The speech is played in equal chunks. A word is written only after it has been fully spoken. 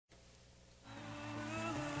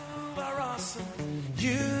awesome.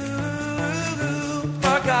 You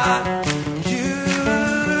are God. You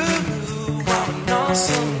are an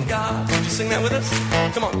awesome God. Would you sing that with us?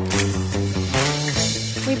 Come on.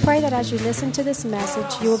 We pray that as you listen to this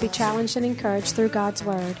message, you will be challenged and encouraged through God's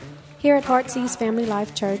Word. Here at Heartsease Family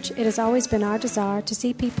Life Church, it has always been our desire to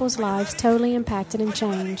see people's lives totally impacted and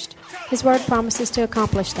changed. His Word promises to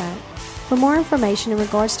accomplish that. For more information in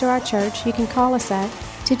regards to our church, you can call us at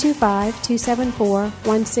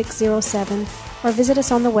 225-274-1607 or visit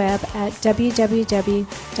us on the web at www.hflc.us.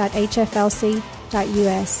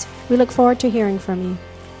 We look forward to hearing from you.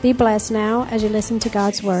 Be blessed now as you listen to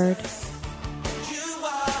God's Word.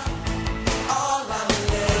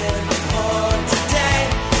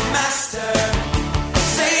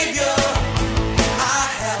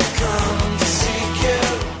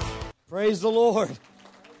 Praise the Lord.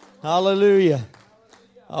 Hallelujah.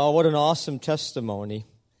 Oh, what an awesome testimony.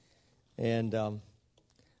 And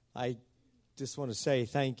I just want to say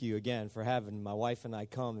thank you again for having my wife and I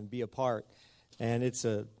come and be a part. And it's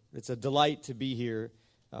a delight to be here.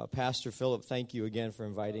 Pastor Philip, thank you again for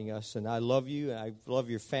inviting us. And I love you, and I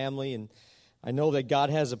love your family. And I know that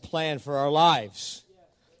God has a plan for our lives.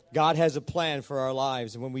 God has a plan for our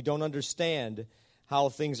lives. And when we don't understand how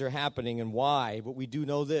things are happening and why, but we do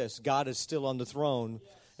know this: God is still on the throne,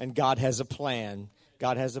 and God has a plan.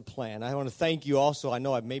 God has a plan. I want to thank you also. I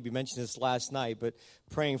know I maybe mentioned this last night, but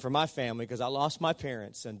praying for my family, because I lost my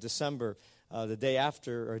parents in December, the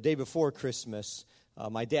day before Christmas.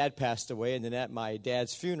 My dad passed away, and then at my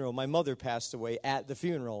dad's funeral, my mother passed away at the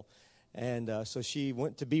funeral. And so she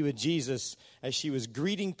went to be with Jesus as she was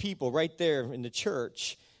greeting people right there in the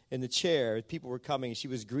church, in the chair. People were coming, she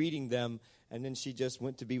was greeting them. And then she just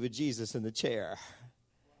went to be with Jesus in the chair.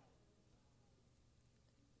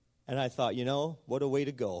 And I thought, what a way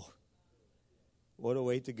to go. What a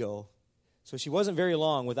way to go. So she wasn't very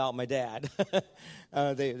long without my dad.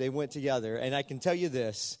 They went together. And I can tell you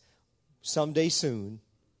this: someday soon,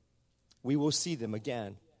 we will see them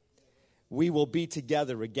again. We will be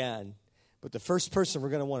together again. But the first person we're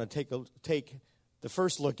going to want to take the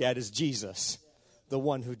first look at is Jesus, the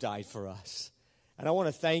one who died for us. And I want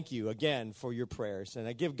to thank you again for your prayers. And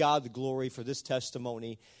I give God the glory for this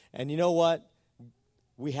testimony. And you know what?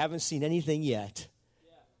 We haven't seen anything yet.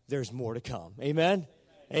 There's more to come. Amen?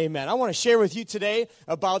 Amen. I want to share with you today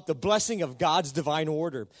about the blessing of God's divine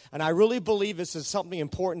order. And I really believe this is something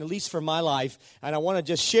important, at least for my life. And I want to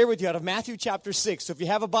just share with you out of Matthew chapter 6. So if you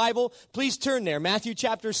have a Bible, please turn there. Matthew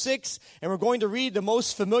chapter 6. And we're going to read the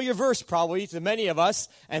most familiar verse probably to many of us.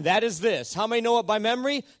 And that is this. How many know it by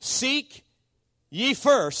memory? Seek ye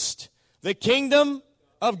first the kingdom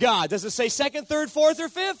of God. Does it say second, third, fourth, or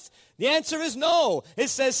fifth? The answer is no. It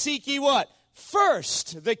says seek ye what?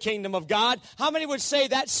 First the kingdom of God. How many would say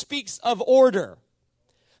that speaks of order?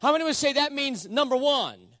 How many would say that means number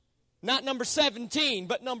one? Not number 17,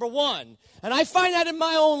 but number one. And I find that in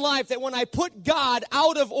my own life, that when I put God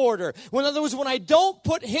out of order, in other words, when I don't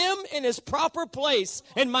put Him in His proper place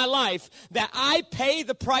in my life, that I pay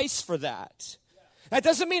the price for that. That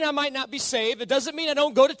doesn't mean I might not be saved. It doesn't mean I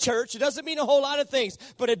don't go to church. It doesn't mean a whole lot of things.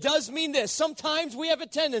 But it does mean this. Sometimes we have a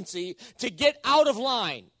tendency to get out of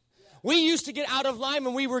line. We used to get out of line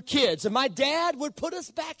when we were kids. And my dad would put us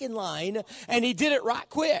back in line, and he did it right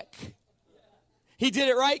quick. He did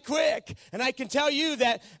it right quick. And I can tell you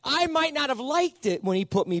that I might not have liked it when he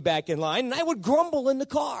put me back in line, and I would grumble in the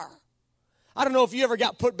car. I don't know if you ever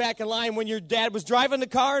got put back in line when your dad was driving the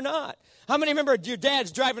car or not. How many remember your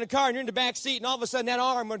dad's driving a car and you're in the back seat and all of a sudden that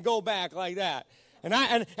arm would go back like that?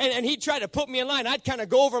 And he'd try to put me in line. I'd kind of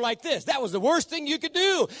go over like this. That was the worst thing you could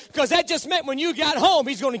do, because that just meant when you got home,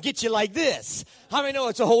 he's going to get you like this. How many know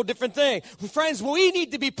it's a whole different thing? Friends, we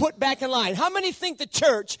need to be put back in line. How many think the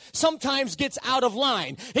church sometimes gets out of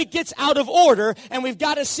line? It gets out of order, and we've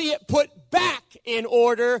got to see it put back in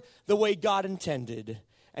order the way God intended.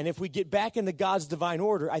 And if we get back into God's divine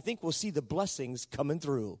order, I think we'll see the blessings coming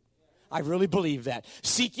through. I really believe that.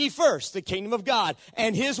 Seek ye first the kingdom of God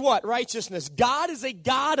and His what? Righteousness. God is a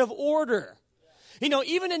God of order. You know,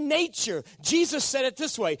 even in nature, Jesus said it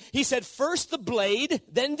this way. He said, first the blade,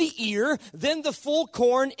 then the ear, then the full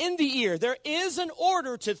corn in the ear. There is an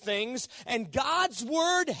order to things, and God's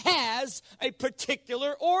word has a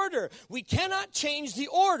particular order. We cannot change the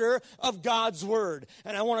order of God's word.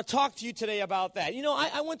 And I want to talk to you today about that. You know,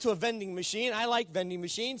 I went to a vending machine. I like vending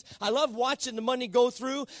machines. I love watching the money go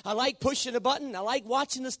through. I like pushing a button. I like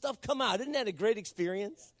watching the stuff come out. Isn't that a great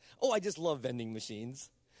experience? Oh, I just love vending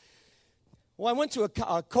machines. Well, I went to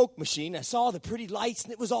a Coke machine. I saw the pretty lights,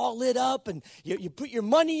 and it was all lit up, and you put your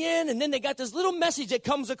money in, and then they got this little message that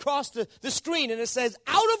comes across the screen, and it says,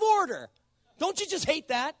 out of order. Don't you just hate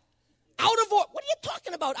that? Out of order. What are you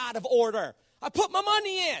talking about out of order? I put my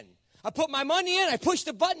money in. I pushed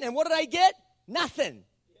the button, and what did I get? Nothing.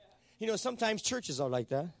 You know, sometimes churches are like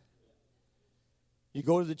that. You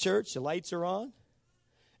go to the church, the lights are on,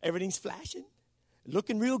 everything's flashing,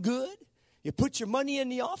 looking real good. You put your money in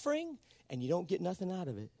the offering, and you don't get nothing out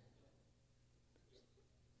of it.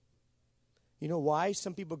 You know why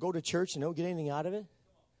some people go to church and don't get anything out of it?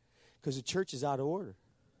 Because the church is out of order.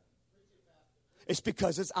 It's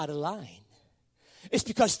because it's out of line. It's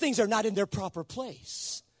because things are not in their proper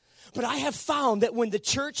place. But I have found that when the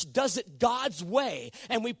church does it God's way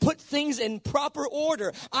and we put things in proper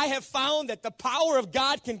order, I have found that the power of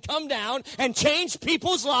God can come down and change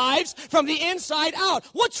people's lives from the inside out.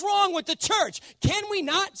 What's wrong with the church? Can we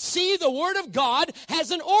not see the Word of God has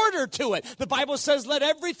an order to it? The Bible says, let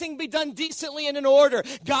everything be done decently and in order.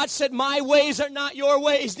 God said, my ways are not your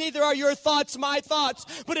ways, neither are your thoughts my thoughts.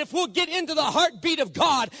 But if we'll get into the heartbeat of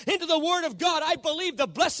God, into the Word of God, I believe the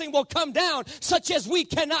blessing will come down such as we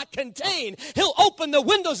cannot contain. He'll open the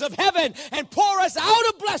windows of heaven and pour us out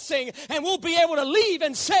a blessing, and we'll be able to leave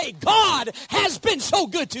and say, God has been so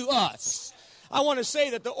good to us. I want to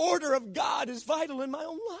say that the order of God is vital in my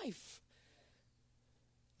own life.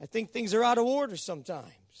 I think things are out of order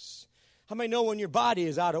sometimes. How many know when your body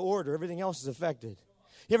is out of order, everything else is affected?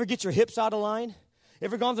 You ever get your hips out of line? You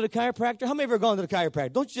ever gone to the chiropractor? How many ever gone to the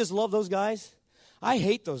chiropractor? Don't you just love those guys? I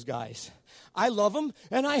hate those guys. I love them,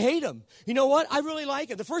 and I hate them. You know what? I really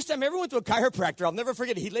like it. The first time I ever went to a chiropractor, I'll never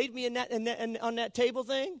forget it. He laid me on that table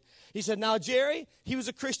thing. He said, now, Jerry, he was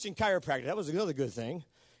a Christian chiropractor. That was another good thing.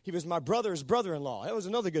 He was my brother's brother-in-law. That was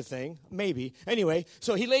another good thing, maybe. Anyway,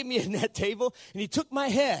 so he laid me in that table, and he took my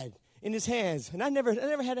head in his hands, and I never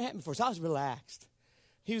had it happen before, so I was relaxed.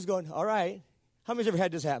 He was going, all right. How many's ever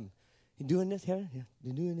had this happen? You doing this here? Yeah,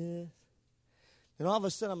 you doing this? And all of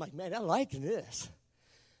a sudden, I'm like, man, I'm liking this.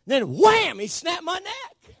 Then wham, he snapped my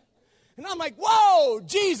neck. And I'm like, whoa,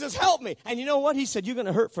 Jesus, help me. And you know what? He said, you're going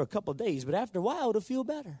to hurt for a couple of days, but after a while, it'll feel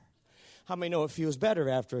better. How many know it feels better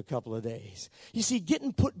after a couple of days? You see,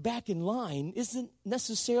 getting put back in line isn't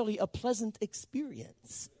necessarily a pleasant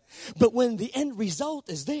experience. But when the end result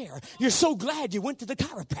is there, you're so glad you went to the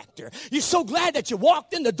chiropractor. You're so glad that you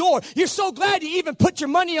walked in the door. You're so glad you even put your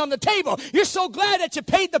money on the table. You're so glad that you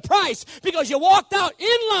paid the price because you walked out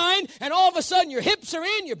in line, and all of a sudden your hips are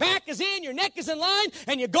in, your back is in, your neck is in line,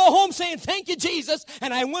 and you go home saying, thank you, Jesus,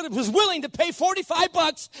 and I was willing to pay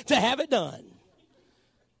 $45 to have it done.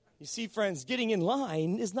 You see, friends, getting in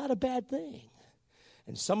line is not a bad thing.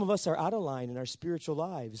 And some of us are out of line in our spiritual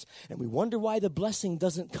lives, and we wonder why the blessing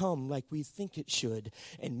doesn't come like we think it should.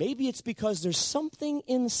 And maybe it's because there's something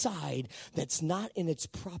inside that's not in its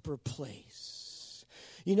proper place.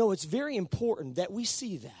 You know, it's very important that we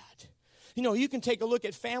see that. You know, you can take a look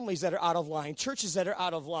at families that are out of line, churches that are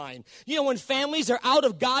out of line. You know, when families are out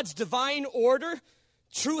of God's divine order,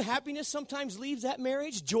 true happiness sometimes leaves that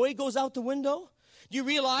marriage. Joy goes out the window. You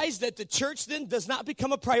realize that the church then does not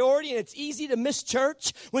become a priority, and it's easy to miss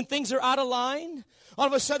church when things are out of line. All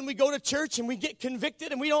of a sudden we go to church and we get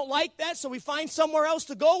convicted, and we don't like that, so we find somewhere else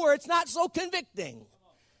to go where it's not so convicting.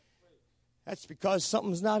 That's because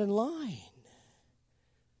something's not in line.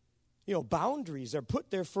 You know, boundaries are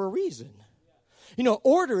put there for a reason. You know,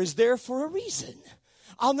 order is there for a reason.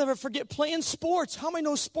 I'll never forget playing sports. How many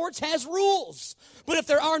know sports has rules? But if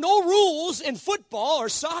there are no rules in football or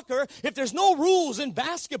soccer, if there's no rules in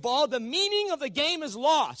basketball, the meaning of the game is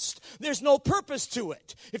lost. There's no purpose to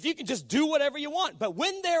it. If you can just do whatever you want. But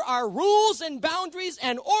when there are rules and boundaries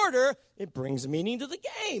and order, it brings meaning to the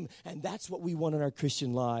game. And that's what we want in our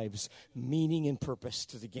Christian lives, meaning and purpose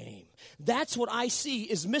to the game. That's what I see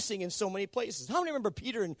is missing in so many places. How many remember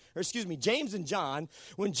James and John,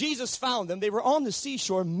 when Jesus found them, they were on the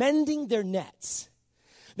seashore mending their nets.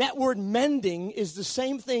 That word mending is the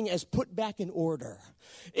same thing as put back in order.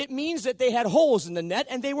 It means that they had holes in the net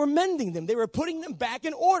and they were mending them. They were putting them back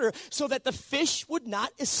in order so that the fish would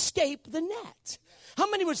not escape the net. How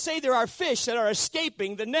many would say there are fish that are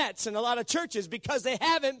escaping the nets in a lot of churches because they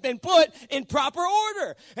haven't been put in proper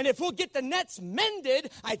order? And if we'll get the nets mended,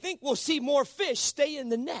 I think we'll see more fish stay in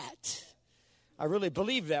the net. I really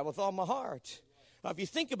believe that with all my heart. Now, if you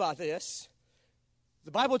think about this,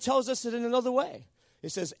 the Bible tells us it in another way. It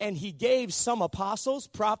says, and he gave some apostles,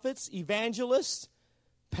 prophets, evangelists,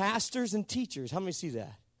 pastors, and teachers. How many see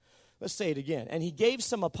that? Let's say it again. And he gave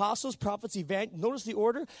some apostles, prophets, evangelists. Notice the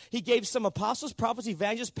order. He gave some apostles, prophets,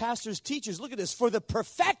 evangelists, pastors, teachers. Look at this. For the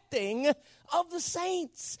perfecting of the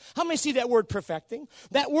saints. How many see that word perfecting?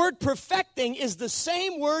 That word perfecting is the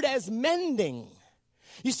same word as mending.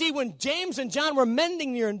 You see, when James and John were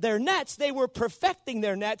mending their nets, they were perfecting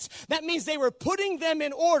their nets. That means they were putting them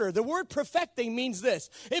in order. The word perfecting means this.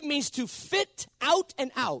 It means to fit out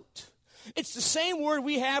and out. It's the same word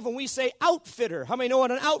we have when we say outfitter. How many know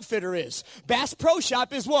what an outfitter is? Bass Pro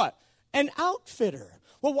Shop is what? An outfitter.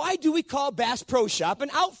 Well, why do we call Bass Pro Shop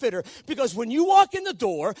an outfitter? Because when you walk in the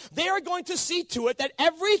door, they are going to see to it that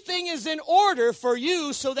everything is in order for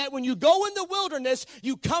you so that when you go in the wilderness,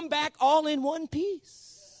 you come back all in one piece.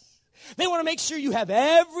 They want to make sure you have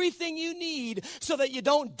everything you need so that you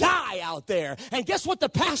don't die out there. And guess what the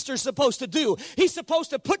pastor's supposed to do? He's supposed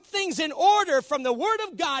to put things in order from the Word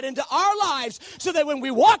of God into our lives so that when we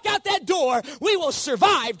walk out that door, we will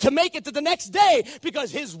survive to make it to the next day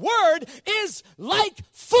because His Word is like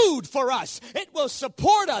food for us. It will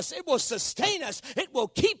support us. It will sustain us. It will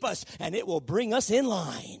keep us. And it will bring us in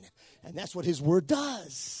line. And that's what His Word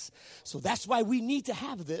does. So that's why we need to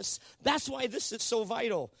have this. That's why this is so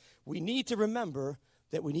vital. We need to remember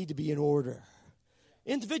that we need to be in order.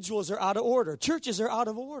 Individuals are out of order. Churches are out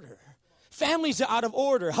of order. Families are out of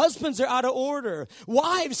order. Husbands are out of order.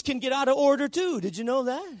 Wives can get out of order too. Did you know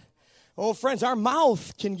that? Oh, friends, our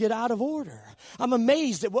mouth can get out of order. I'm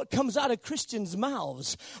amazed at what comes out of Christians'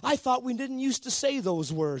 mouths. I thought we didn't used to say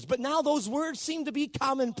those words, but now those words seem to be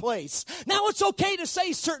commonplace. Now it's okay to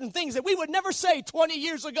say certain things that we would never say 20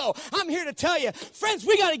 years ago. I'm here to tell you, friends,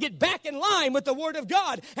 we got to get back in line with the Word of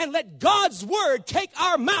God and let God's Word take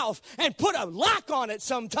our mouth and put a lock on it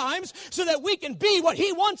sometimes so that we can be what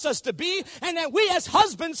He wants us to be and that we as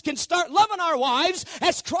husbands can start loving our wives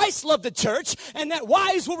as Christ loved the church and that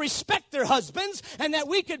wives will respect their husbands and that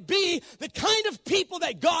we could be the kind of people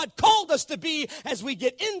that God called us to be as we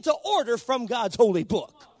get into order from God's holy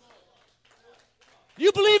book.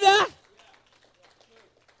 You believe that?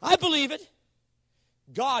 I believe it.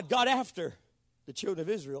 God got after the children of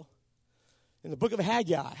Israel in the book of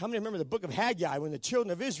Haggai. How many remember the book of Haggai when the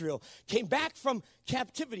children of Israel came back from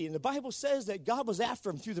captivity? And the Bible says that God was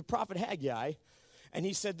after them through the prophet Haggai. And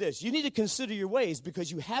he said this, you need to consider your ways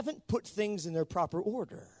because you haven't put things in their proper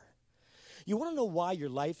order. You want to know why your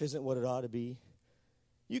life isn't what it ought to be?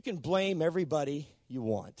 You can blame everybody you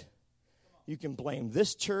want. You can blame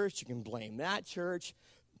this church. You can blame that church.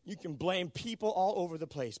 You can blame people all over the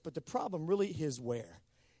place. But the problem really is where?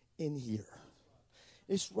 In here.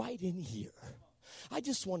 It's right in here. I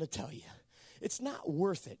just want to tell you, it's not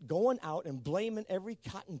worth it going out and blaming every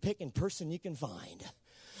cotton-picking person you can find.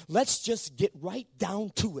 Let's just get right down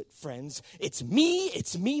to it, friends. It's me,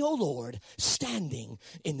 oh Lord, standing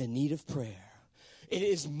in the need of prayer. It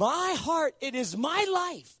is my heart, it is my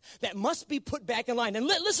life that must be put back in line. And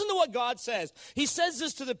listen to what God says. He says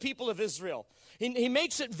this to the people of Israel. He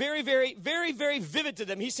makes it very, very, very, very vivid to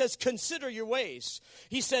them. He says, consider your ways.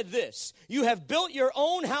 He said this, you have built your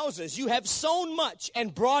own houses. You have sown much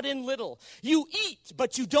and brought in little. You eat,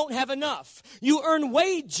 but you don't have enough. You earn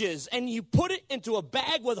wages and you put it into a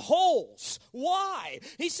bag with holes. Why?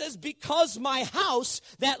 He says, because my house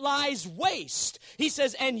that lies waste. He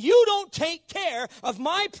says, and you don't take care of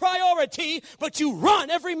my priority, but you run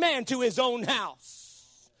every man to his own house.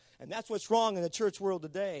 And that's what's wrong in the church world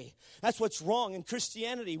today. That's what's wrong in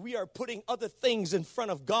Christianity. We are putting other things in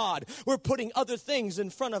front of God. We're putting other things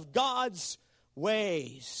in front of God's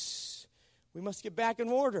ways. We must get back in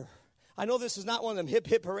order. I know this is not one of them hip,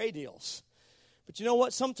 hip, hooray deals. But you know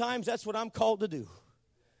what? Sometimes that's what I'm called to do.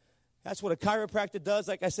 That's what a chiropractor does.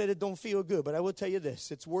 Like I said, it don't feel good. But I will tell you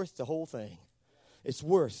this. It's worth the whole thing. It's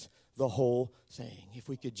worth the whole thing. If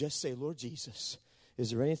we could just say, Lord Jesus,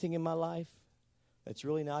 is there anything in my life that's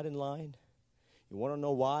really not in line? You want to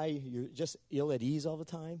know why you're just ill at ease all the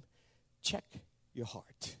time? Check your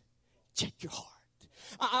heart. Check your heart.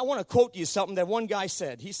 I want to quote you something that one guy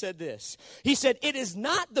said. He said this. He said, it is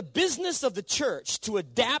not the business of the church to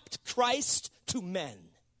adapt Christ to men,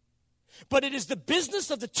 but it is the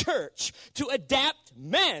business of the church to adapt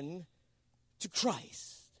men to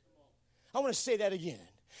Christ. I want to say that again.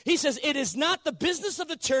 He says, it is not the business of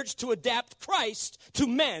the church to adapt Christ to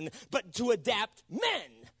men, but to adapt men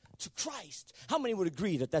to Christ. How many would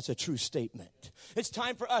agree that that's a true statement? It's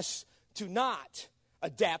time for us to not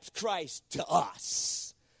adapt Christ to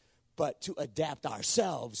us, but to adapt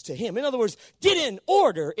ourselves to Him. In other words, get in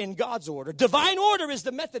order in God's order. Divine order is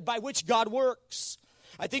the method by which God works.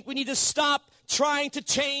 I think we need to stop trying to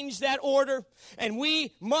change that order, and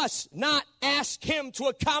we must not ask Him to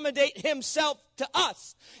accommodate Himself to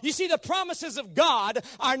us. You see, the promises of God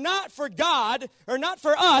are not for God, or not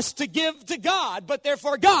for us to give to God, but they're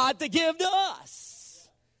for God to give to us.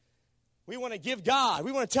 We want to give God.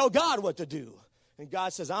 We want to tell God what to do. And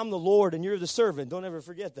God says, I'm the Lord and you're the servant. Don't ever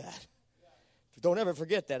forget that. Don't ever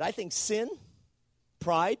forget that. I think sin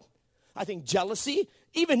pride. I think jealousy,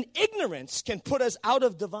 even ignorance can put us out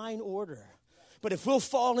of divine order. But if we'll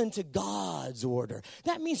fall into God's order,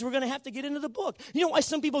 that means we're going to have to get into the book. You know why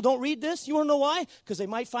some people don't read this? You want to know why? Because they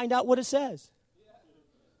might find out what it says.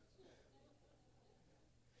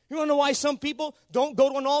 You want to know why some people don't go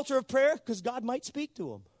to an altar of prayer? Because God might speak to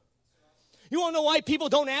them. You want to know why people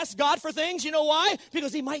don't ask God for things? You know why?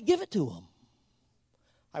 Because he might give it to them.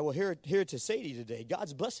 I will here to say to you today,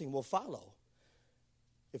 God's blessing will follow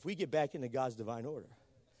if we get back into God's divine order.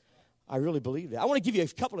 I really believe that. I want to give you a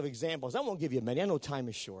couple of examples. I won't give you many. I know time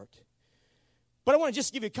is short. But I want to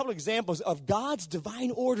just give you a couple of examples of God's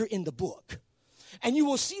divine order in the book. And you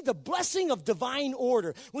will see the blessing of divine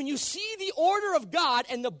order. When you see the order of God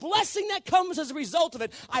and the blessing that comes as a result of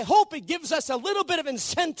it, I hope it gives us a little bit of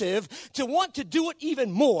incentive to want to do it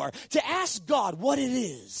even more, to ask God what it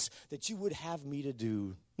is that you would have me to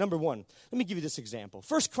do. Number one, let me give you this example.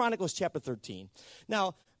 1 Chronicles chapter 13.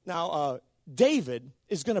 Now, David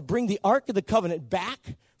is going to bring the Ark of the Covenant back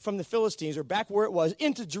from the Philistines, or back where it was,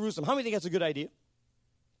 into Jerusalem. How many think that's a good idea?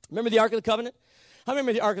 Remember the Ark of the Covenant? I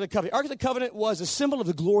remember the Ark of the Covenant. The Ark of the Covenant was a symbol of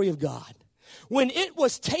the glory of God. When it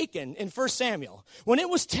was taken in 1 Samuel, when it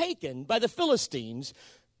was taken by the Philistines,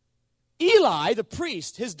 Eli, the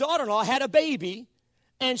priest, his daughter-in-law, had a baby,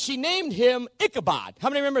 and she named him Ichabod. How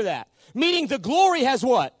many remember that? Meaning the glory has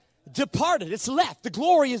what? Departed. It's left. The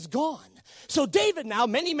glory is gone. So David now,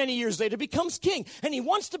 many, many years later, becomes king, and he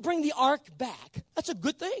wants to bring the ark back. That's a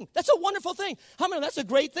good thing. That's a wonderful thing. How many? That's a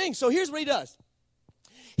great thing. So here's what he does.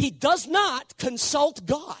 He does not consult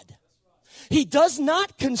God. He does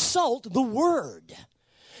not consult the word.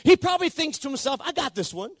 He probably thinks to himself, I got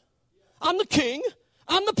this one. I'm the king.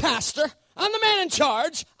 I'm the pastor. I'm the man in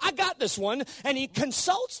charge. I got this one. And he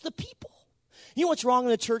consults the people. You know what's wrong in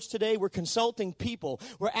the church today? We're consulting people.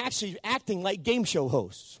 We're actually acting like game show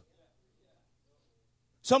hosts.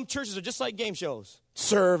 Some churches are just like game shows.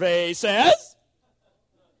 Survey says.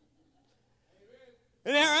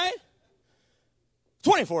 Isn't that right?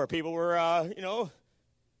 24 people were,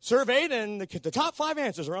 surveyed, and the top 5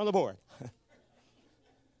 answers are on the board.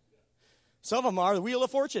 Some of them are the Wheel of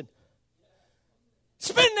Fortune.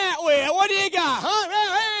 Spin that wheel. What do you got?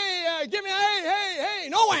 Huh? Hey, give me, hey.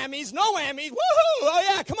 No whammies. Woohoo. Oh,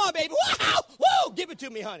 yeah, come on, baby. Wow. Woo. Give it to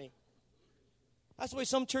me, honey. That's the way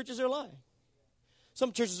some churches are like.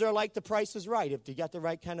 Some churches are like The Price is Right. If you got the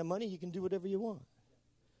right kind of money, you can do whatever you want.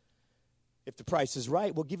 If the price is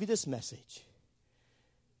right, we'll give you this message.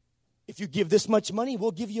 If you give this much money,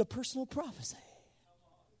 we'll give you a personal prophecy.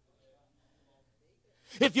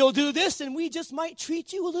 If you'll do this, then we just might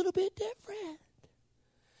treat you a little bit different.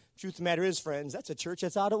 Truth of the matter is, friends, that's a church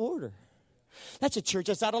that's out of order. That's a church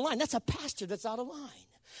that's out of line. That's a pastor that's out of line.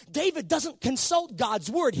 David doesn't consult God's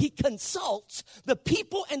word. He consults the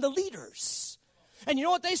people and the leaders. And you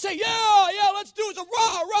know what they say? Yeah, let's do it. It's a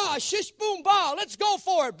rah, shish, boom, bah. Let's go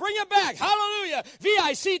for it. Bring it back. Hallelujah.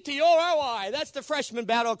 V-I-C-T-O-R-Y. That's the freshman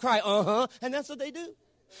battle cry. And that's what they do.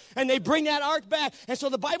 And they bring that ark back. And so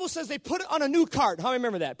the Bible says they put it on a new cart. How do you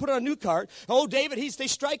remember that? Put it on a new cart. Oh, David, they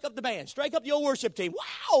strike up the band. Strike up the old worship team.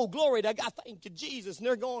 Wow, glory to God. Thank you, Jesus. And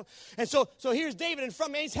they're going. And so here's David in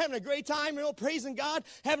front of me. He's having a great time, praising God,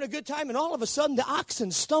 having a good time. And all of a sudden, the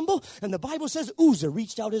oxen stumble. And the Bible says Uzzah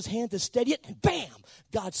reached out his hand to steady it. And bam,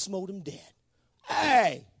 God smote him dead.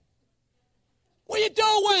 Hey, what are you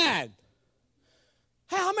doing?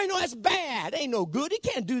 Hey, how many know that's bad? Ain't no good. He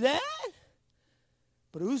can't do that.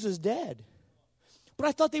 But Uzzah's dead. But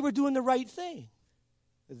I thought they were doing the right thing.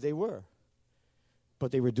 They were.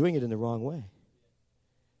 But they were doing it in the wrong way.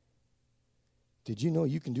 Did you know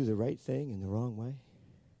you can do the right thing in the wrong way?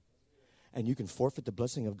 And you can forfeit the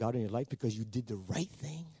blessing of God in your life because you did the right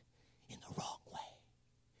thing in the wrong way.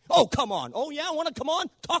 Oh, come on. Oh, yeah, want to come on?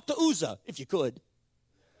 Talk to Uzzah, if you could.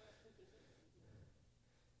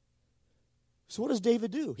 So what does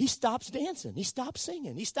David do? He stops dancing. He stops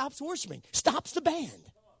singing. He stops worshiping. Stops the band.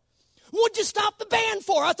 What'd you stop the band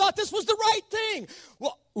for? I thought this was the right thing.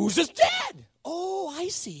 Well, Uzzah's dead. Oh, I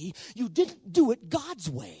see. You didn't do it God's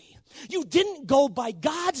way. You didn't go by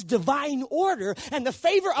God's divine order, and the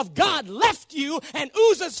favor of God left you, and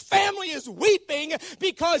Uzzah's family is weeping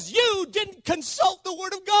because you didn't consult the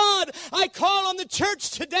word of God. I call on the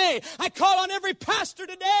church today. I call on every pastor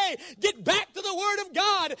today. Get back to the word of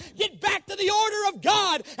God. Get back to the order of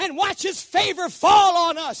God and watch his favor fall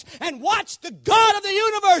on us, and watch the God of the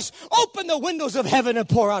universe open the windows of heaven and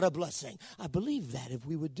pour out a blessing. I believe that if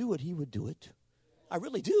we would do it, he would do it. I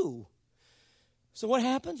really do. So what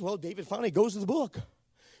happens? Well, David finally goes to the book.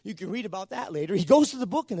 You can read about that later. He goes to the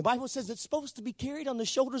book, and the Bible says it's supposed to be carried on the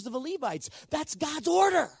shoulders of the Levites. That's God's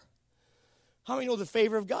order. How many know the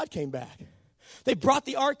favor of God came back? They brought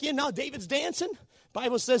the ark in. Now David's dancing.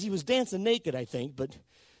 Bible says he was dancing naked, I think, but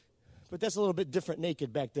that's a little bit different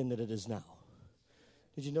naked back then than it is now.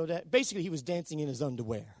 Did you know that? Basically, he was dancing in his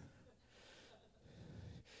underwear.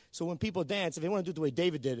 So when people dance, if they want to do it the way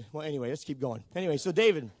David did, well, anyway, let's keep going. Anyway, so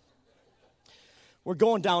David, we're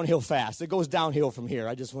going downhill fast. It goes downhill from here.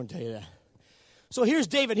 I just want to tell you that. So here's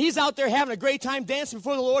David. He's out there having a great time dancing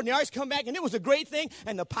before the Lord, and the ark's come back, and it was a great thing,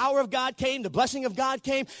 and the power of God came, the blessing of God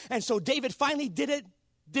came, and so David finally did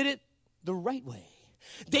it the right way.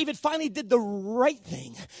 David finally did the right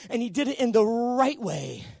thing, and he did it in the right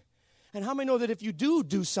way. And how many know that if you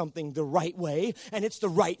do something the right way, and it's the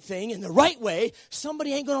right thing in the right way,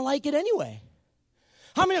 somebody ain't going to like it anyway?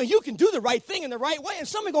 How many know you can do the right thing in the right way, and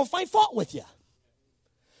somebody going to find fault with you?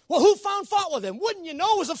 Well, who found fault with him? Wouldn't you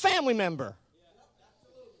know it was a family member?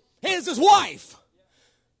 It's his wife.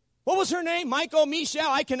 What was her name? Michael,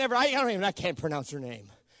 Michelle? I can't pronounce her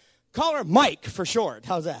name. Call her Mike for short.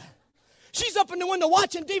 How's that? She's up in the window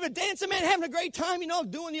watching David dancing, man, having a great time,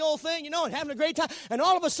 doing the old thing, and having a great time. And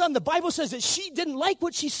all of a sudden, the Bible says that she didn't like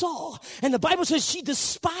what she saw. And the Bible says she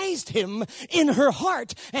despised him in her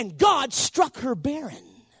heart, and God struck her barren.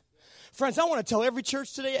 Friends, I want to tell every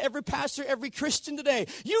church today, every pastor, every Christian today,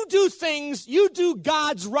 you do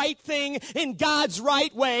God's right thing in God's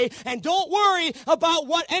right way, and don't worry about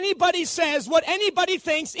what anybody says, what anybody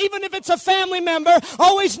thinks, even if it's a family member.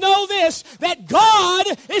 Always know this, that God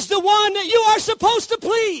is the one that you are supposed to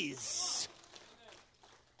please.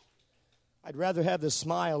 I'd rather have the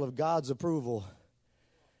smile of God's approval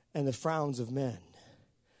and the frowns of men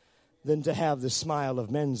than to have the smile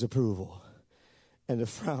of men's approval and the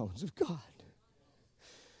frowns of God.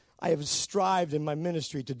 I have strived in my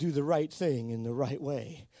ministry to do the right thing in the right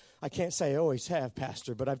way. I can't say I always have,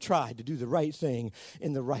 Pastor, but I've tried to do the right thing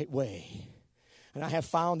in the right way. And I have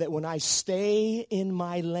found that when I stay in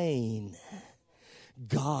my lane,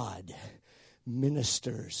 God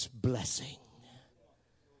ministers blessing.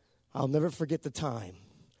 I'll never forget the time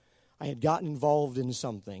I had gotten involved in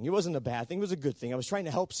something. It wasn't a bad thing. It was a good thing. I was trying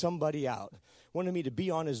to help somebody out. Wanted me to be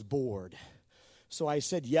on his board. So I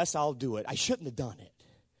said, yes, I'll do it. I shouldn't have done it.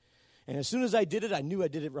 And as soon as I did it, I knew I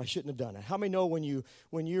did it, or I shouldn't have done it. How many know when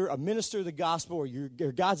you're a minister of the gospel,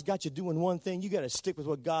 or God's got you doing one thing, you got to stick with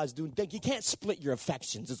what God's doing. You can't split your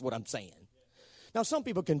affections, is what I'm saying. Now, some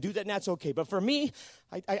people can do that, and that's okay. But for me,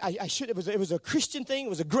 I should. It was a Christian thing. It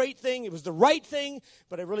was a great thing. It was the right thing,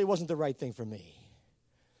 but it really wasn't the right thing for me.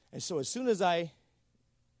 And so as soon as I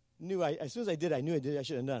did, I knew I did. I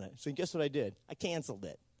should have done it. So guess what I did? I canceled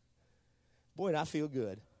it. Boy, did I feel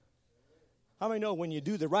good. How many know when you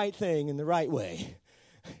do the right thing in the right way,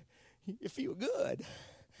 you feel good?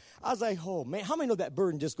 I was like, oh, man, how many know that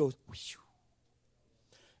burden just goes, whoosh.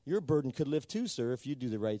 Your burden could lift too, sir, if you do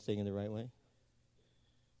the right thing in the right way.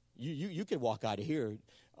 You could walk out of here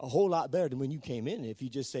a whole lot better than when you came in if you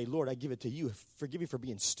just say, Lord, I give it to you. Forgive me for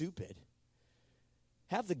being stupid.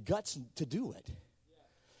 Have the guts to do it.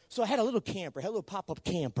 So I had a little camper, I had a little pop-up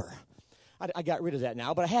camper. I got rid of that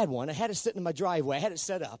now, but I had one. I had it sitting in my driveway. I had it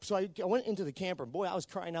set up. So I went into the camper, and boy, I was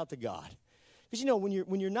crying out to God. Because when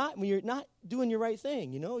you're not doing your right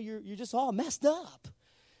thing, you're just all messed up.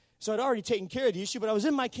 So I'd already taken care of the issue, but I was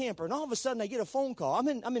in my camper, and all of a sudden I get a phone call.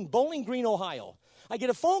 I'm in Bowling Green, Ohio. I get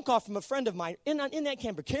a phone call from a friend of mine in that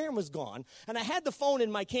camper. Karen was gone, and I had the phone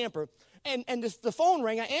in my camper, and the phone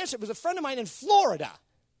rang. I answered. It was a friend of mine in Florida.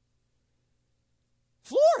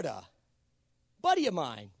 Florida. Buddy of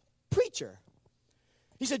mine. Preacher.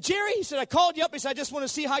 He said, Jerry, he said, I called you up. He said, I just want to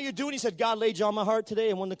see how you're doing. He said, God laid you on my heart today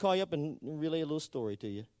and wanted to call you up and relay a little story to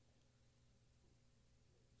you.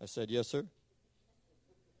 I said, yes, sir.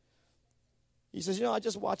 He says, I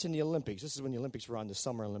just watching the Olympics. This is when the Olympics were on, the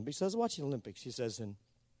Summer Olympics. So I was watching the Olympics. He says, and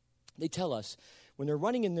they tell us when they're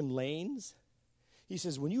running in them lanes, he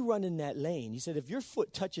says, when you run in that lane, he said, if your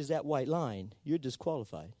foot touches that white line, you're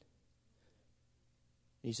disqualified.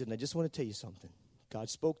 And he said, and I just want to tell you something. God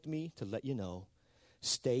spoke to me to let you know,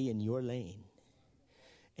 stay in your lane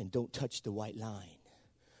and don't touch the white line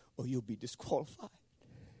or you'll be disqualified.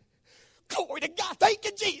 Glory to God. Thank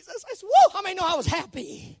you, Jesus. I said, whoa, how many know I was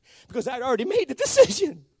happy? Because I'd already made the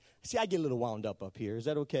decision. See, I get a little wound up here. Is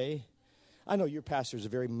that okay? I know your pastors are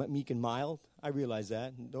very meek and mild. I realize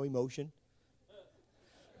that. No emotion.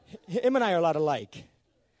 Him and I are a lot alike.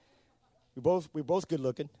 We're both good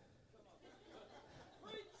looking.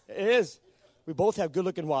 It is. We both have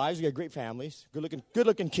good-looking wives. We got great families,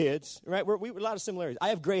 good-looking kids, right? We're a lot of similarities. I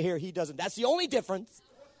have gray hair. He doesn't. That's the only difference.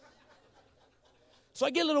 So I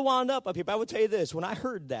get a little wound up here, but I will tell you this. When I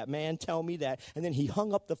heard that man tell me that, and then he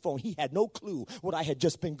hung up the phone, he had no clue what I had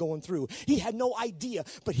just been going through. He had no idea,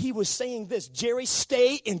 but he was saying this, Jerry,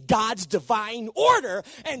 stay in God's divine order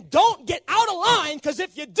and don't get out of line, because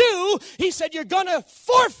if you do, he said, you're going to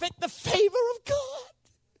forfeit the favor of God.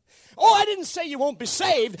 Oh, I didn't say you won't be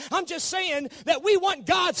saved. I'm just saying that we want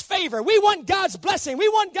God's favor. We want God's blessing. We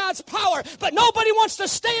want God's power, but nobody wants to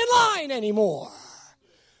stay in line anymore.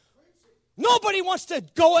 Nobody wants to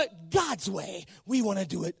go it God's way. We want to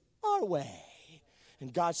do it our way.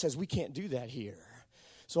 And God says we can't do that here.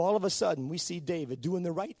 So all of a sudden, we see David doing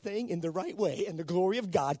the right thing in the right way, and the glory of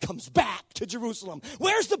God comes back to Jerusalem.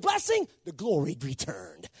 Where's the blessing? The glory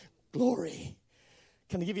returned. Glory.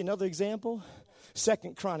 Can I give you another example? 2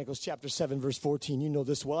 Chronicles chapter 7, verse 14. You know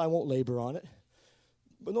this well. I won't labor on it.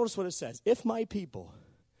 But notice what it says. If my people,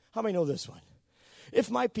 how many know this one? If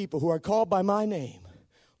my people who are called by my name,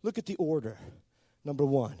 look at the order. Number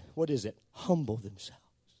one, what is it? Humble themselves.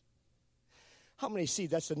 How many see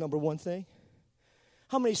that's the number one thing?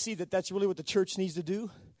 How many see that that's really what the church needs to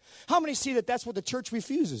do? How many see that that's what the church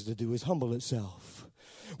refuses to do, is humble itself?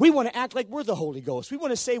 We want to act like we're the Holy Ghost. We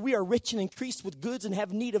want to say we are rich and increased with goods and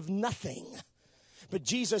have need of nothing. But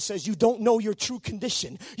Jesus says you don't know your true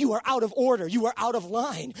condition. You are out of order. You are out of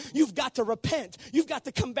line. You've got to repent. You've got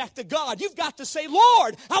to come back to God. You've got to say,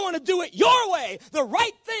 Lord, I want to do it your way, the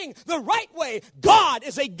right thing, the right way. God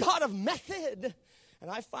is a God of method. And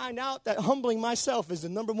I find out that humbling myself is the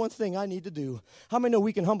number one thing I need to do. How many know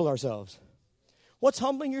we can humble ourselves? What's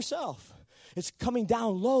humbling yourself? It's coming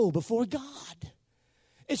down low before God.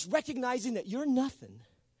 It's recognizing that you're nothing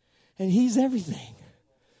and He's everything.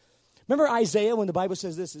 Remember Isaiah when the Bible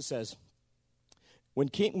says this? It says, when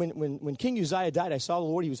King Uzziah died, I saw the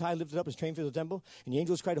Lord. He was high lifted up, his train filled the temple, and the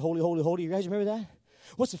angels cried, holy, holy, holy. You guys remember that?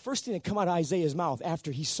 What's the first thing that came out of Isaiah's mouth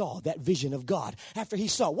after he saw that vision of God? After he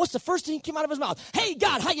saw, what's the first thing that came out of his mouth? Hey,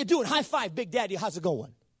 God, how you doing? High five, Big Daddy. How's it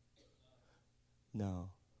going? No.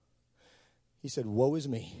 He said, woe is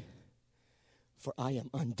me, for I am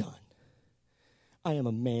undone. I am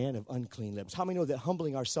a man of unclean lips. How many know that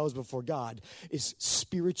humbling ourselves before God is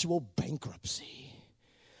spiritual bankruptcy?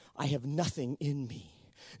 I have nothing in me.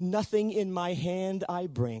 Nothing in my hand I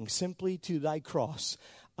bring. Simply to thy cross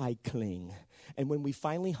I cling. And when we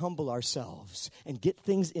finally humble ourselves and get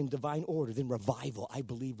things in divine order, then revival, I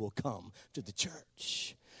believe, will come to the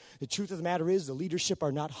church. The truth of the matter is the leadership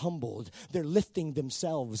are not humbled. They're lifting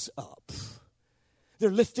themselves up. They're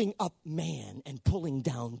lifting up man and pulling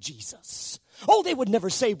down Jesus. Oh, they would never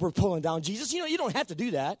say we're pulling down Jesus. You know, you don't have to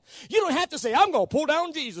do that. You don't have to say, I'm going to pull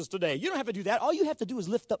down Jesus today. You don't have to do that. All you have to do is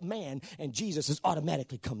lift up man, and Jesus has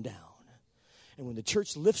automatically come down. And when the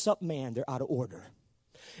church lifts up man, they're out of order.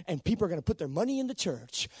 And people are going to put their money in the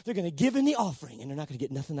church. They're going to give in the offering, and they're not going to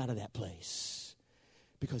get nothing out of that place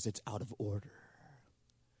because it's out of order.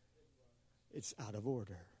 It's out of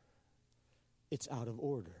order. It's out of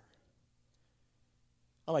order.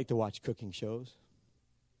 I like to watch cooking shows.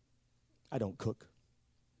 I don't cook.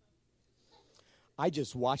 I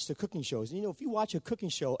just watch the cooking shows. And you know, if you watch a cooking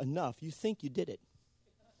show enough, you think you did it.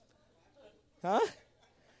 Huh?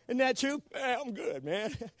 Isn't that true? I'm good,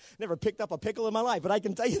 man. Never picked up a pickle in my life, but I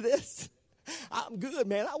can tell you this. I'm good,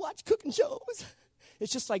 man. I watch cooking shows.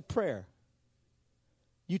 It's just like prayer.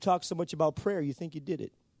 You talk so much about prayer, you think you did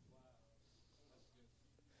it.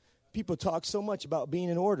 People talk so much about being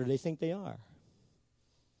in order, they think they are.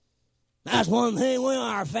 That's one thing, we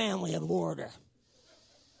are a family of order.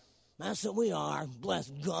 That's what we are, bless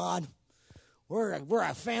God. We're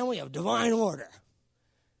a family of divine order.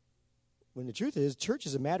 When the truth is, church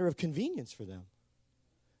is a matter of convenience for them,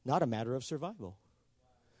 not a matter of survival.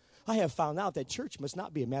 I have found out that church must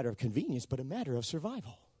not be a matter of convenience, but a matter of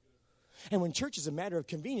survival. And when church is a matter of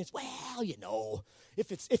convenience, well, you know,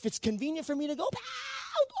 if it's convenient for me to go,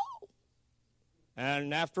 I'll go.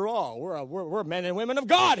 And after all, we're men and women of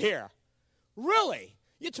God here. Really?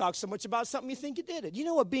 You talk so much about something you think you did it. You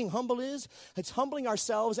know what being humble is? It's humbling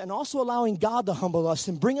ourselves and also allowing God to humble us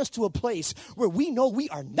and bring us to a place where we know we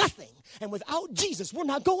are nothing. And without Jesus, we're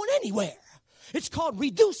not going anywhere. It's called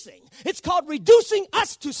reducing. It's called reducing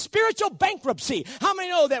us to spiritual bankruptcy. How many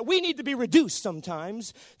know that we need to be reduced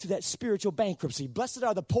sometimes to that spiritual bankruptcy? Blessed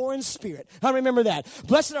are the poor in spirit. I remember that.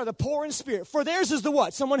 Blessed are the poor in spirit. For theirs is the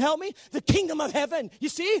what? Someone help me? The kingdom of heaven. You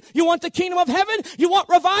see? You want the kingdom of heaven? You want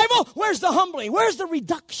revival? Where's the humbling? Where's the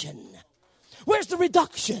reduction? Where's the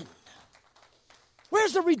reduction?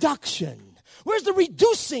 Where's the reduction? Where's the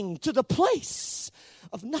reducing to the place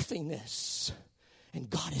of nothingness? And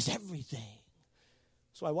God is everything.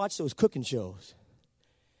 So I watch those cooking shows,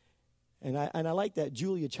 and I like that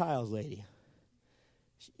Julia Childs lady.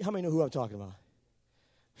 How many know who I'm talking about?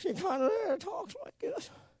 she kind of talks like this.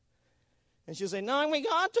 And she'll say, now we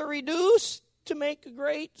got to reduce to make a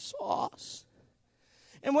great sauce.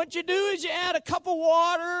 And what you do is you add a cup of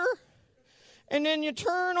water, and then you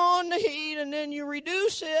turn on the heat, and then you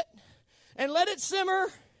reduce it, and let it simmer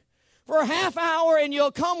for a half hour, and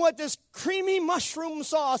you'll come with this creamy mushroom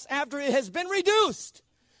sauce after it has been reduced.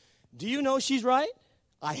 Do you know she's right?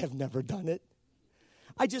 I have never done it.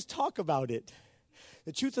 I just talk about it.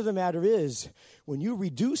 The truth of the matter is, when you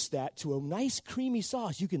reduce that to a nice creamy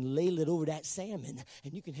sauce, you can ladle it over that salmon,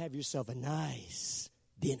 and you can have yourself a nice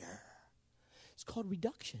dinner. It's called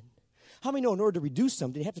reduction. How many know in order to reduce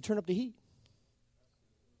something, you have to turn up the heat?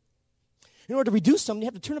 In order to reduce something, you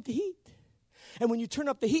have to turn up the heat. And when you turn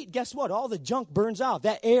up the heat, guess what? All the junk burns out.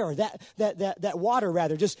 That air, that water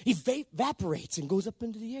rather, just evaporates and goes up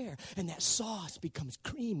into the air. And that sauce becomes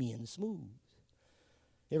creamy and smooth.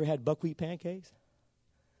 You ever had buckwheat pancakes?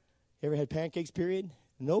 You ever had pancakes, period?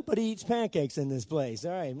 Nobody eats pancakes in this place.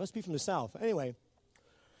 All right, it must be from the South. Anyway,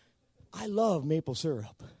 I love maple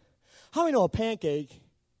syrup. How many know a pancake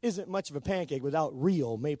isn't much of a pancake without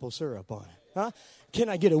real maple syrup on it? Huh? Can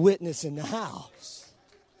I get a witness in the house?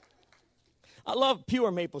 I love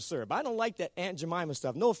pure maple syrup. I don't like that Aunt Jemima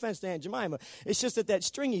stuff. No offense to Aunt Jemima. It's just that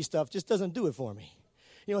stringy stuff just doesn't do it for me.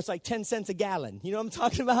 You know, it's like 10 cents a gallon. You know what I'm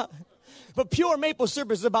talking about? But pure maple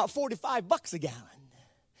syrup is about $45 a gallon.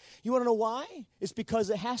 You want to know why? It's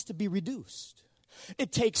because it has to be reduced.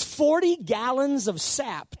 It takes 40 gallons of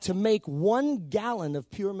sap to make 1 gallon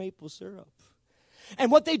of pure maple syrup. And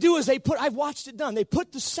what they do is I've watched it done. They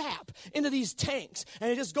put the sap into these tanks, and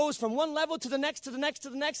it just goes from one level to the next, to the next, to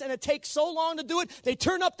the next, and it takes so long to do it. They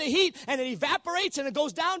turn up the heat, and it evaporates, and it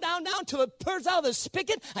goes down, down, down, till it pours out of the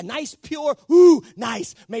spigot a nice, pure,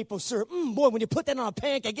 nice maple syrup. Boy, when you put that on a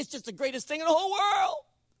pancake, it's just the greatest thing in the whole world.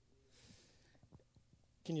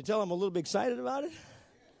 Can you tell I'm a little bit excited about it?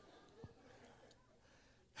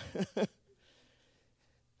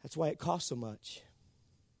 That's why it costs so much.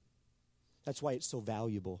 That's why it's so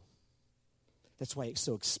valuable. That's why it's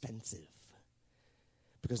so expensive.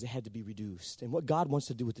 Because it had to be reduced. And what God wants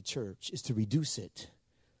to do with the church is to reduce it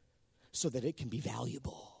so that it can be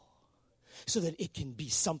valuable. So that it can be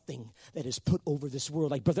something that is put over this world,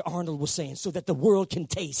 like Brother Arnold was saying, so that the world can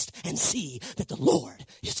taste and see that the Lord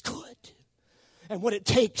is good. And what it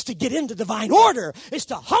takes to get into divine order is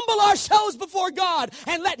to humble ourselves before God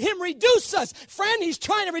and let Him reduce us. Friend, He's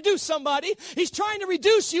trying to reduce somebody. He's trying to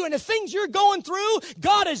reduce you. And the things you're going through,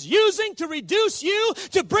 God is using to reduce you,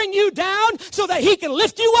 to bring you down so that He can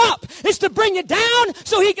lift you up. It's to bring you down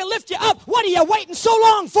so He can lift you up. What are you waiting so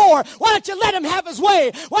long for? Why don't you let Him have His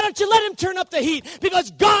way? Why don't you let Him turn up the heat?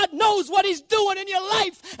 Because God knows what He's doing in your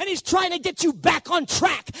life, and He's trying to get you back on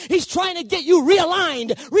track. He's trying to get you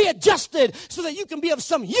realigned, readjusted, so that you can be of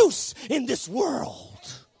some use in this world.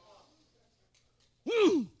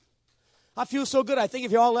 I feel so good. I think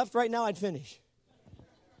if you all left right now, I'd finish.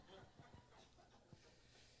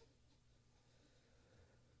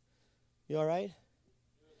 You all right?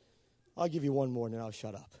 I'll give you one more and then I'll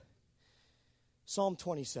shut up. Psalm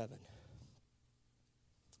 27.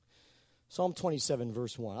 Psalm 27,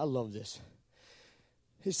 verse 1. I love this.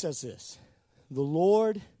 It says this. The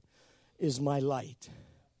Lord is my light.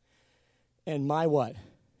 And my what?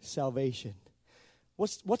 Salvation.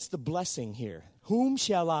 What's the blessing here? Whom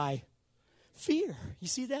shall I fear? You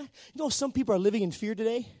see that? You know, some people are living in fear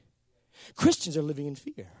today. Christians are living in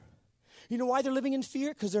fear. You know why they're living in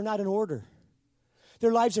fear? Because they're not in order.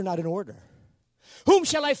 Their lives are not in order. Whom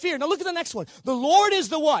shall I fear? Now look at the next one. The Lord is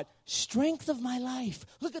the what? Strength of my life.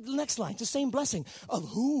 Look at the next line. It's the same blessing. Of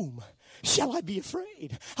whom shall I be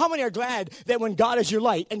afraid? How many are glad that when God is your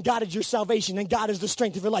light and God is your salvation and God is the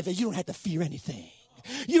strength of your life, that you don't have to fear anything?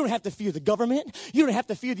 You don't have to fear the government. You don't have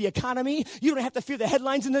to fear the economy. You don't have to fear the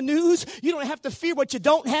headlines in the news. You don't have to fear what you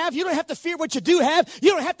don't have. You don't have to fear what you do have. You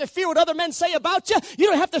don't have to fear what other men say about you. You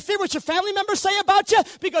don't have to fear what your family members say about you,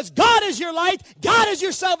 because God is your light, God is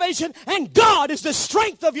your salvation, and God is the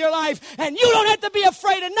strength of your life, and you don't have to be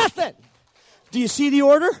afraid of nothing. Do you see the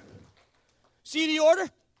order? See the order?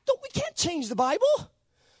 We can't change the Bible.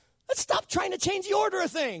 Let's stop trying to change the order of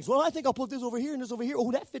things. Well, I think I'll put this over here and this over here.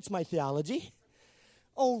 Oh, that fits my theology.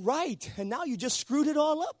 Oh, right. And now you just screwed it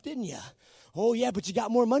all up, didn't you? Oh, yeah, but you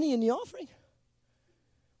got more money in the offering.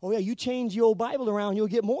 Oh, yeah, you change the old Bible around, you'll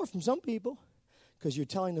get more from some people, because you're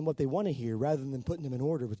telling them what they want to hear rather than putting them in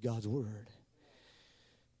order with God's word.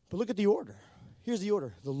 But look at the order. Here's the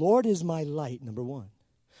order. The Lord is my light, number 1.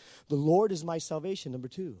 The Lord is my salvation, number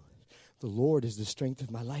 2. The Lord is the strength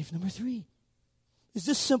of my life, number 3. Is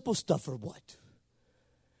this simple stuff or what?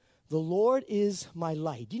 The Lord is my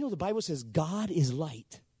light. Do you know the Bible says God is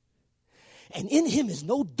light? and in him is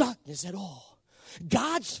no darkness at all.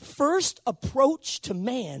 God's first approach to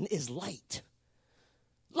man is light.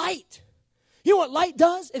 Light. You know what light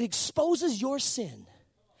does? It exposes your sin.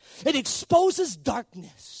 It exposes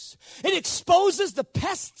darkness. It exposes the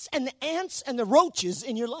pests and the ants and the roaches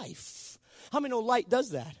in your life. How many know light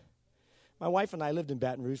does that? My wife and I lived in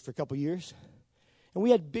Baton Rouge for a couple years, and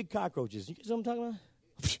we had big cockroaches. You know what I'm talking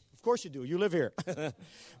about? Of course you do. You live here.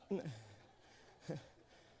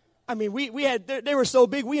 I mean, we had, they were so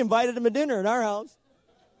big, we invited them to dinner in our house.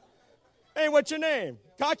 Hey, what's your name?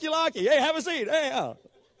 Kakulaki. Hey, have a seat. Hey,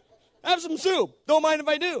 have some soup. Don't mind if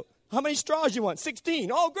I do. How many straws you want? 16.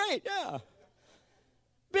 Oh, great, yeah.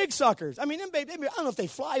 Big suckers. I mean, them baby, I don't know if they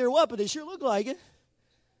fly or what, but they sure look like it.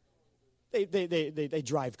 They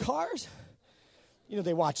drive cars. You know,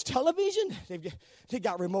 they watch television. They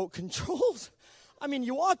got remote controls. I mean,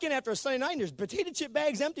 you walk in after a Sunday night and there's potato chip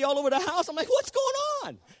bags empty all over the house. I'm like, what's going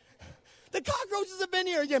on? The cockroaches have been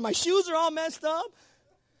here again. My shoes are all messed up.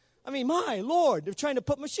 I mean, my Lord, they're trying to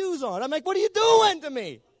put my shoes on. I'm like, what are you doing to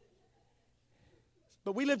me?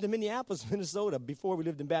 But we lived in Minneapolis, Minnesota, before we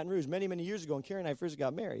lived in Baton Rouge many, many years ago, and Carrie and I first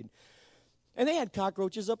got married. And they had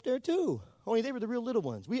cockroaches up there, too. Only they were the real little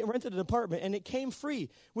ones. We rented an apartment, and it came free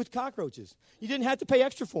with cockroaches. You didn't have to pay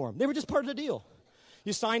extra for them. They were just part of the deal.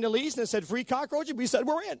 You signed a lease, and it said free cockroaches. We said,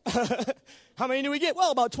 we're in. How many do we get?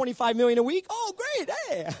 Well, about 25 million a week. Oh, great.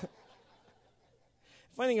 Hey.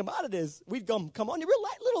 Funny thing about it is, we'd come on, they're real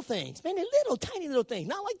little things. Man, they're little, tiny little things.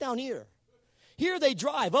 Not like down here. Here they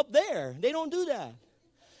drive. Up there, they don't do that.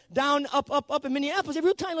 Down, up in Minneapolis, they're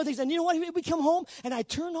real tiny little things. And you know what? We come home, and I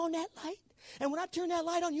turned on that light. And when I turned that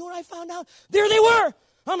light on, you know what I found out? There they were.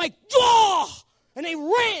 I'm like, oh! And they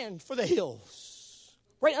ran for the hills.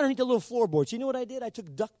 Right underneath the little floorboards. You know what I did? I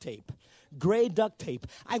took duct tape. Gray duct tape.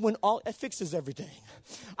 It fixes everything.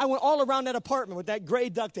 I went all around that apartment with that gray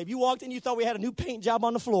duct tape. You walked in, you thought we had a new paint job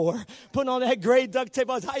on the floor. Putting on that gray duct tape.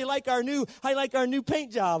 How you like our new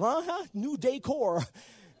paint job, huh? New decor.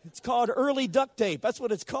 It's called early duct tape. That's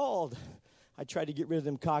what it's called. I tried to get rid of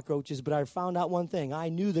them cockroaches, but I found out one thing. I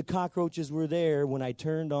knew the cockroaches were there when I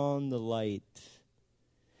turned on the light.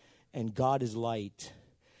 And God is light.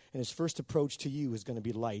 And his first approach to you is going to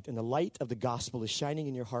be light. And the light of the gospel is shining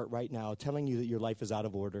in your heart right now, telling you that your life is out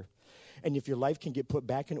of order. And if your life can get put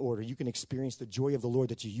back in order, you can experience the joy of the Lord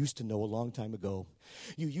that you used to know a long time ago.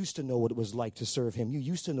 You used to know what it was like to serve him. You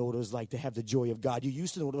used to know what it was like to have the joy of God. You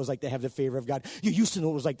used to know what it was like to have the favor of God. You used to know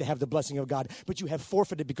what it was like to have the blessing of God. But you have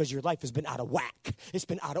forfeited because your life has been out of whack. It's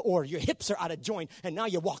been out of order. Your hips are out of joint, and now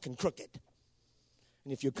you're walking crooked.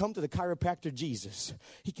 And if you come to the chiropractor Jesus,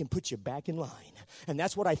 he can put you back in line. And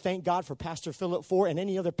that's what I thank God for Pastor Philip for, and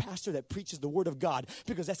any other pastor that preaches the word of God,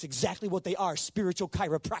 because that's exactly what they are, spiritual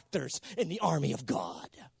chiropractors in the army of God.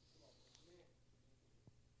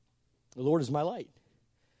 The Lord is my light.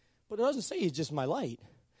 But it doesn't say he's just my light.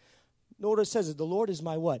 No, what it says is the Lord is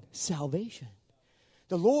my what? Salvation.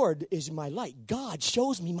 The Lord is my light. God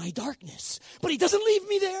shows me my darkness, but he doesn't leave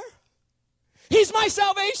me there. He's my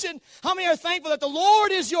salvation. How many are thankful that the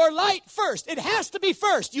Lord is your light first? It has to be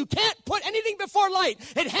first. You can't put anything before light.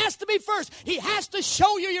 It has to be first. He has to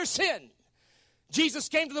show you your sin. Jesus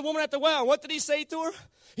came to the woman at the well. What did he say to her?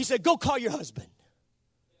 He said, go call your husband.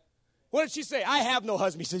 What did she say? I have no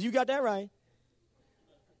husband. He says, you got that right.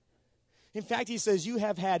 In fact, he says, you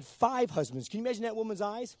have had 5 husbands. Can you imagine that woman's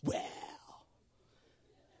eyes? Well.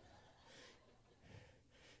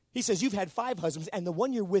 He says, you've had 5 husbands, and the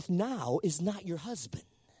one you're with now is not your husband.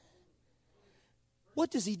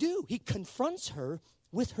 What does he do? He confronts her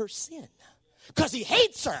with her sin. Because he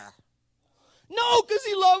hates her. No, because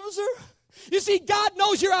he loves her. You see, God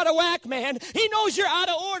knows you're out of whack, man. He knows you're out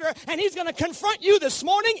of order, and he's going to confront you this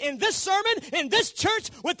morning in this sermon, in this church,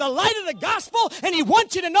 with the light of the gospel, and he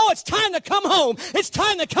wants you to know it's time to come home. It's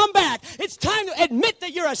time to come back. It's time to admit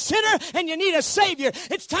that you're a sinner and you need a Savior.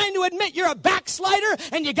 It's time to admit you're a backslider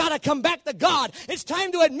and you got to come back to God. It's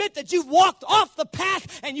time to admit that you've walked off the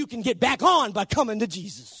path and you can get back on by coming to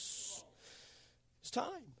Jesus. It's time.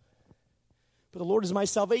 But the Lord is my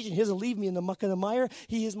salvation. He doesn't leave me in the muck and the mire.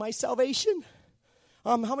 He is my salvation.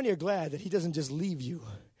 How many are glad that he doesn't just leave you?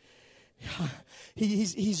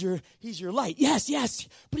 He's your light. Yes,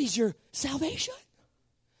 but he's your salvation.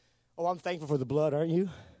 Oh, I'm thankful for the blood, aren't you?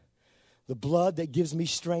 The blood that gives me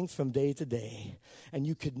strength from day to day. And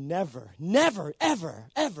you could never,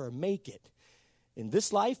 ever make it in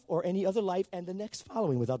this life or any other life and the next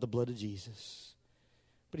following without the blood of Jesus.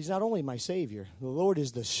 But he's not only my Savior. The Lord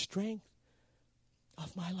is the strength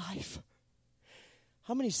of my life.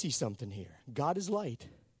 How many see something here? God is light.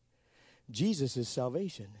 Jesus is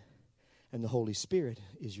salvation. And the Holy Spirit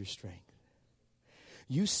is your strength.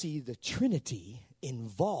 you see the Trinity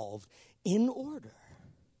involved in order.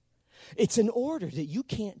 It's an order that you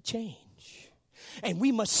can't change. And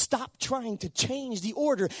we must stop trying to change the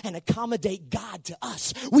order and accommodate God to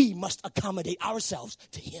us. We must accommodate ourselves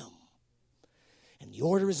to Him. And the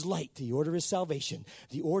order is light. The order is salvation.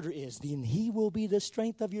 The order is, then He will be the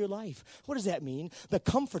strength of your life. What does that mean? The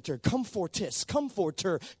comforter,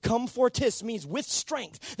 comforter, comfortis means with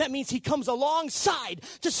strength. That means He comes alongside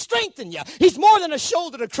to strengthen you. He's more than a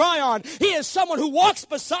shoulder to cry on. He is someone who walks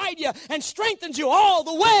beside you and strengthens you all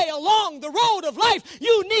the way along the road of life.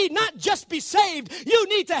 You need not just be saved. You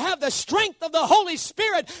need to have the strength of the Holy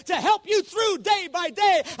Spirit to help you through day by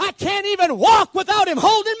day. I can't even walk without Him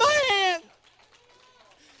holding my hand.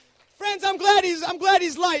 Friends, I'm glad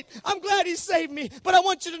he's light. I'm glad He saved me. But I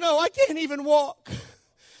want you to know I can't even walk.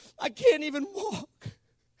 I can't even walk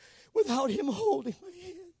without Him holding my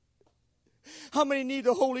hand. How many need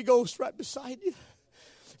the Holy Ghost right beside you?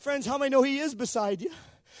 Friends, how many know He is beside you?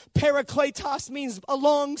 Parakletos means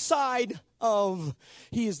alongside of.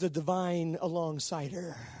 He is the divine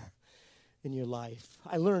alongsider in your life.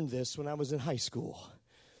 I learned this when I was in high school.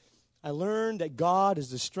 I learned that God is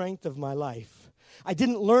the strength of my life. I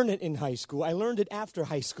didn't learn it in high school. I learned it after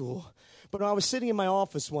high school. But I was sitting in my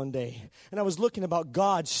office one day, and I was looking about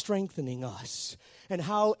God strengthening us and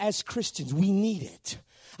how, as Christians, we need it.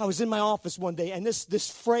 I was in my office one day, and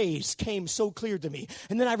this phrase came so clear to me.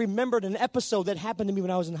 And then I remembered an episode that happened to me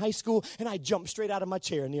when I was in high school, and I jumped straight out of my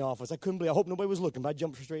chair in the office. I couldn't believe it. I hope nobody was looking, but I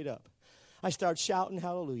jumped straight up. I started shouting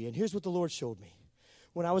hallelujah. And here's what the Lord showed me.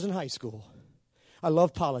 When I was in high school, I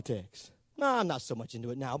loved politics. No, I'm not so much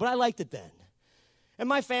into it now, but I liked it then. And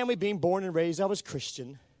my family, being born and raised, I was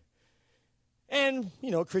Christian. And,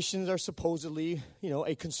 Christians are supposedly,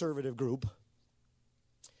 a conservative group.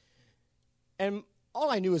 And all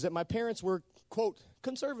I knew is that my parents were, quote,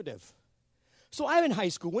 conservative. So I, in high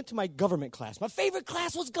school, went to my government class. My favorite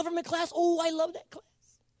class was government class. Oh, I love that class.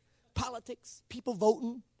 Politics, people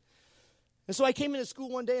voting. And so I came into school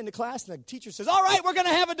one day in the class, and the teacher says, all right, we're going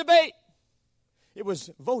to have a debate. It was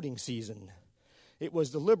voting season. It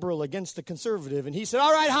was the liberal against the conservative. And he said,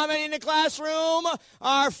 all right, how many in the classroom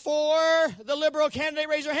are for the liberal candidate?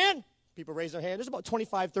 Raise your hand. People raise their hand. There's about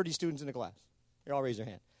 25, 30 students in the class. They all raise their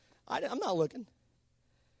hand. I'm not looking.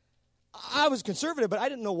 I was conservative, but I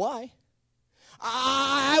didn't know why.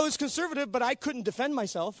 I was conservative, but I couldn't defend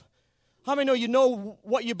myself. How many know you know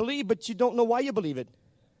what you believe, but you don't know why you believe it?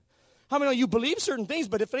 How many know you believe certain things,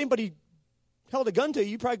 but if anybody held a gun to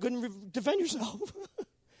you, you probably couldn't defend yourself?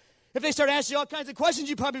 If they start asking you all kinds of questions,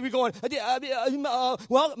 you'd probably be going,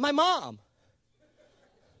 well, my mom.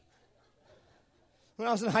 When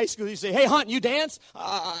I was in high school, you say, hey, Hunt, you dance?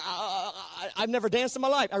 I've never danced in my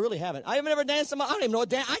life. I really haven't. I've never danced in my life. I don't even know what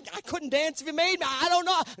dance. I couldn't dance if you made me. I don't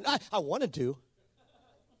know. I wanted to.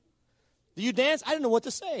 Do you dance? I didn't know what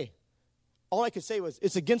to say. All I could say was,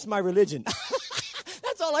 it's against my religion.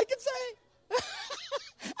 That's all I could say.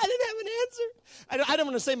 I didn't have an answer. I don't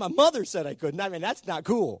want to say my mother said I couldn't. I mean, that's not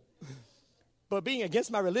cool. But being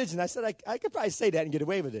against my religion, I said I could probably say that and get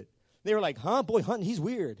away with it. They were like, huh? Boy, Hunting, he's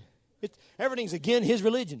weird. Everything's against his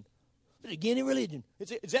religion. It's against his religion.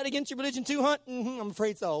 Is that against your religion too, Hunt? Mm-hmm, I'm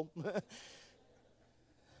afraid so.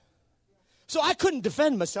 So I couldn't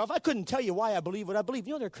defend myself. I couldn't tell you why I believe what I believe.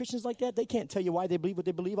 You know, there are Christians like that. They can't tell you why they believe what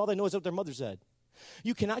they believe. All they know is what their mother said.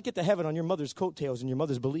 You cannot get to heaven on your mother's coattails and your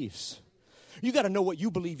mother's beliefs. You got to know what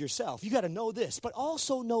you believe yourself. You got to know this, but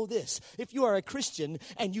also know this. If you are a Christian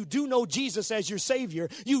and you do know Jesus as your Savior,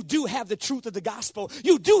 you do have the truth of the gospel.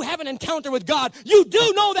 You do have an encounter with God. You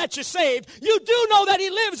do know that you're saved. You do know that He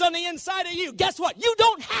lives on the inside of you. Guess what? You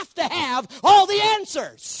don't have to have all the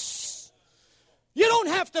answers. You don't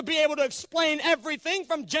have to be able to explain everything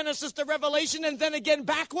from Genesis to Revelation and then again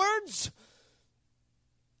backwards.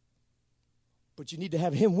 But you need to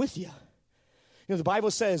have Him with you. You know, the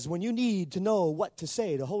Bible says when you need to know what to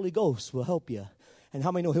say, the Holy Ghost will help you. And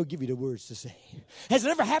how many know He'll give you the words to say? Has it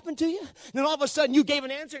ever happened to you? And then all of a sudden you gave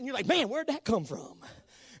an answer and you're like, man, where'd that come from?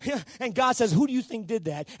 And God says, who do you think did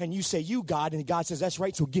that? And you say, you, God. And God says, that's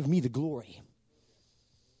right, so give me the glory.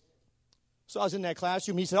 So I was in that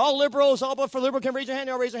classroom. He said, all liberals, all but for liberal can raise your hand.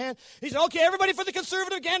 They all raise their hand. He said, okay, everybody for the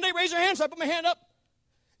conservative candidate, raise your hand. So I put my hand up.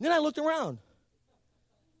 And then I looked around.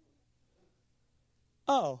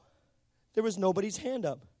 Oh. There was nobody's hand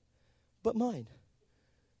up but mine.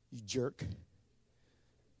 You jerk.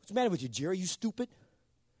 What's the matter with you, Jerry? You stupid?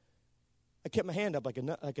 I kept my hand up like a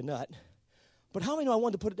nut. But how many know I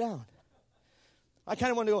wanted to put it down? I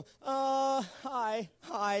kind of wanted to go,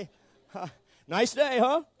 hi. Nice day,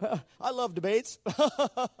 huh? I love debates.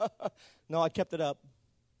 No, I kept it up.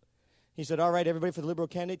 He said, all right, everybody for the liberal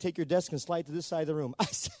candidate, take your desk and slide to this side of the room. I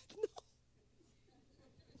said, no.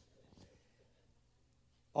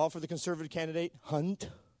 All for the conservative candidate,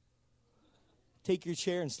 Hunt. Take your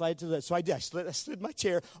chair and slide to the, so I did. I slid my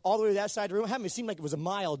chair all the way to that side of the room. It seemed like it was a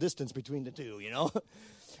mile distance between the two, you know.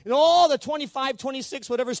 And all the 25, 26,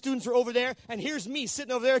 whatever students were over there, and here's me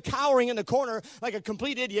sitting over there cowering in the corner like a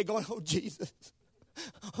complete idiot going, oh, Jesus.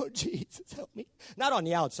 Oh, Jesus, help me. Not on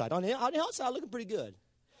the outside. On the outside, looking pretty good.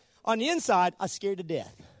 On the inside, I was scared to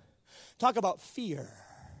death. Talk about fear.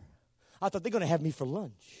 I thought they're going to have me for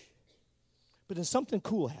lunch. But then something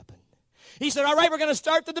cool happened. He said, all right, we're going to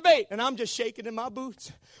start the debate. And I'm just shaking in my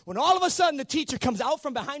boots. When all of a sudden the teacher comes out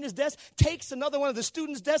from behind his desk, takes another one of the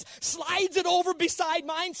students' desks, slides it over beside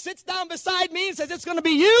mine, sits down beside me and says, it's going to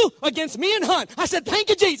be you against me and Hunt. I said, thank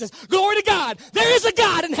you, Jesus. Glory to God. There is a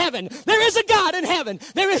God in heaven. There is a God in heaven.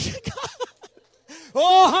 There is a God.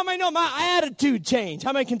 Oh, how many know my attitude changed?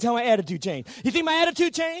 How many can tell my attitude changed? You think my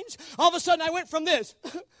attitude changed? All of a sudden I went from this.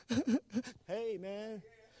 Hey, man.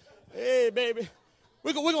 Hey, baby.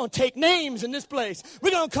 We're going to take names in this place.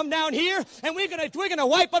 We're going to come down here, and we're going to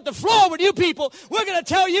wipe up the floor with you people. We're going to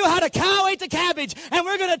tell you how the cow ate the cabbage, and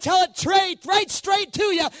we're going to tell it right straight to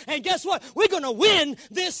you. And guess what? We're going to win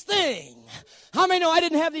this thing. How many know I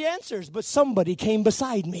didn't have the answers, but somebody came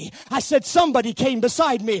beside me? I said, somebody came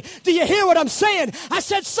beside me. Do you hear what I'm saying? I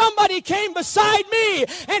said, somebody came beside me,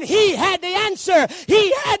 and he had the answer.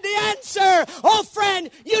 He had the answer. Oh, friend,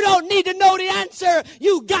 you don't need to know the answer.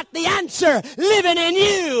 You got the answer living in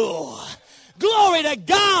you. Glory to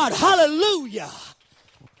God. Hallelujah.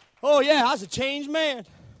 Oh, yeah, I was a changed man.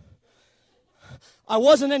 I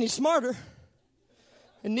wasn't any smarter,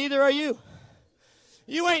 and neither are you.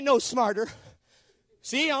 You ain't no smarter.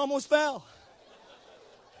 See, I almost fell.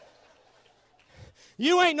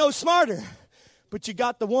 You ain't no smarter, but you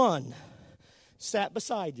got the one sat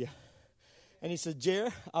beside you. And he said, Jer,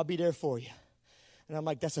 I'll be there for you. And I'm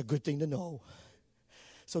like, that's a good thing to know.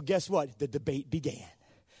 So guess what? The debate began.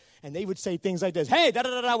 And they would say things like this, hey,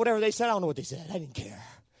 da-da-da-da, whatever they said. I don't know what they said. I didn't care.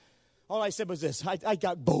 All I said was this. I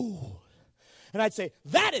got bold. And I'd say,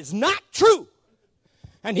 that is not true.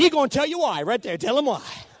 And he going to tell you why right there. Tell him why.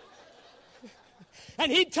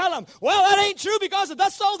 And he'd tell him, well, that ain't true because of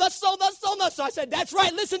that's so. So I said, that's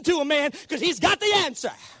right, listen to him, man, because he's got the answer.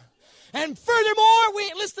 And furthermore, we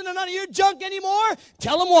ain't listening to none of your junk anymore.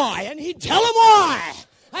 Tell him why. And he'd tell him why.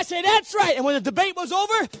 I said, that's right. And when the debate was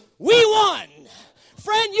over, we won.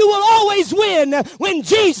 Friend, you will always win when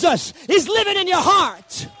Jesus is living in your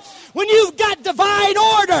heart. When you've got divine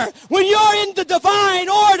order, when you're in the divine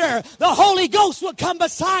order, the Holy Ghost will come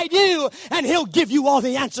beside you and he'll give you all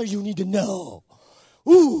the answers you need to know.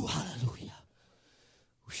 Ooh, hallelujah.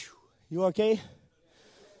 Whew. You okay?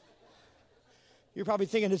 You're probably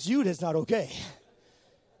thinking it's you that's not okay.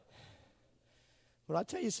 But I'll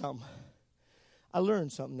tell you something. I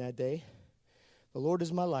learned something that day. The Lord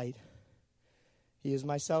is my light. He is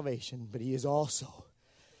my salvation, but he is also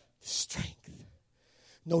strength.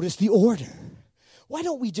 Notice the order. Why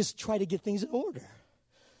don't we just try to get things in order?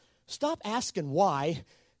 Stop asking why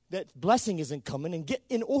that blessing isn't coming and get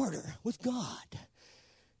in order with God.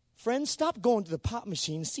 Friends, stop going to the pop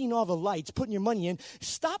machine, seeing all the lights, putting your money in.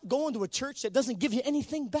 Stop going to a church that doesn't give you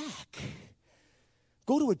anything back.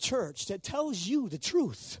 Go to a church that tells you the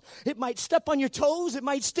truth. It might step on your toes, it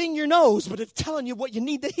might sting your nose, but it's telling you what you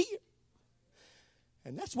need to hear.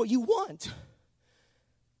 And that's what you want.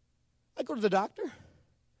 I go to the doctor.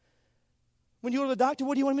 When you go to the doctor,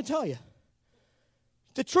 what do you want him to tell you?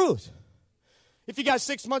 The truth. If you got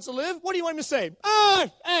 6 months to live, what do you want him to say?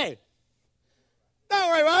 Hey, don't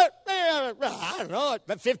worry about it. I don't know,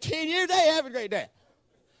 but 15 years, hey, have a great day.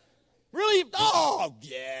 Really? Oh,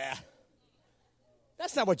 yeah.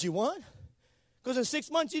 That's not what you want. Because in 6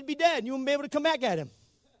 months, you'd be dead, and you wouldn't be able to come back at him.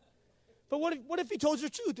 But what if he told you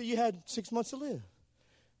the truth that you had 6 months to live?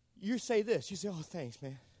 You say this. You say, oh, thanks,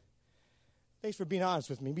 man. Thanks for being honest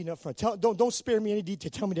with me, being upfront. Don't spare me any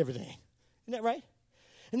detail. Tell me everything. Isn't that right?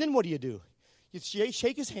 And then what do? You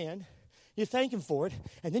shake his hand, you thank him for it,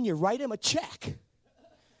 and then you write him a check.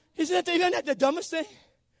 Isn't that the dumbest thing?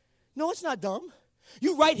 No, it's not dumb.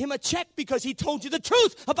 You write him a check because he told you the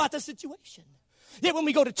truth about the situation. Yet when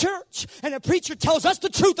we go to church and a preacher tells us the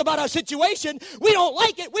truth about our situation, we don't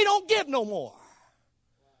like it. We don't give no more.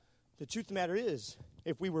 The truth of the matter is,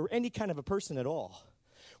 if we were any kind of a person at all,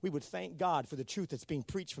 we would thank God for the truth that's being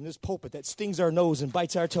preached from this pulpit that stings our nose and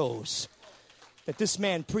bites our toes. That this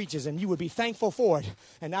man preaches, and you would be thankful for it.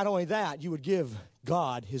 And not only that, you would give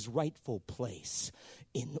God his rightful place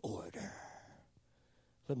in order.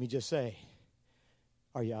 Let me just say,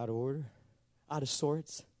 are you out of order? Out of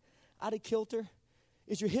sorts? Out of kilter?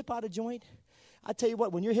 Is your hip out of joint? I tell you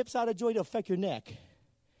what, when your hip's out of joint, it'll affect your neck.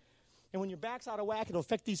 And when your back's out of whack, it'll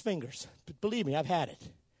affect these fingers. But believe me, I've had it.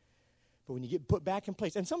 But when you get put back in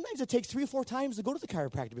place, and sometimes it takes 3 or 4 times to go to the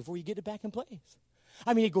chiropractor before you get it back in place.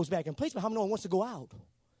 I mean, it goes back in place, but how many one wants to go out?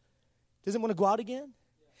 Doesn't want to go out again?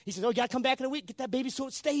 He says, oh, you got to come back in a week, get that baby so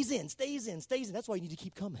it stays in. That's why you need to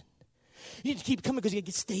keep coming. You need to keep coming because you got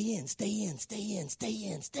to stay in.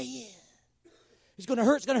 It's going to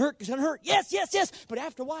hurt. Yes. But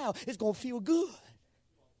after a while, it's going to feel good.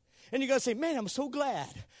 And you're going to say, man, I'm so glad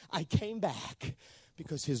I came back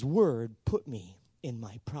because his word put me in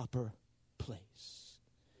my proper place.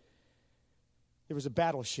 There was a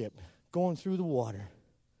battleship going through the water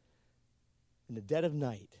in the dead of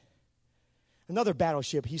night. Another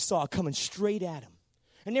battleship he saw coming straight at him.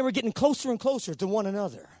 And they were getting closer and closer to one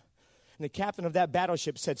another. And the captain of that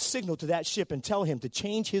battleship said, signal to that ship and tell him to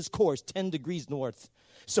change his course 10 degrees north.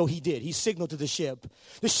 So he did. He signaled to the ship.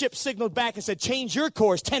 The ship signaled back and said, change your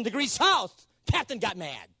course 10 degrees south. Captain got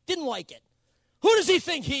mad. Didn't like it. Who does he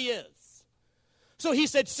think he is? So he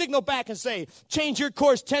said, signal back and say, change your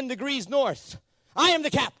course 10 degrees north. I am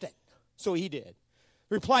the captain. So he did.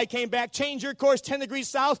 The reply came back, change your course 10 degrees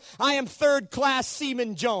south. I am third-class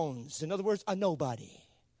Seaman Jones. In other words, a nobody.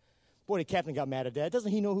 Boy, the captain got mad at that.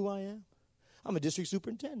 Doesn't he know who I am? I'm a district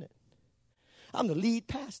superintendent. I'm the lead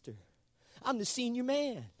pastor. I'm the senior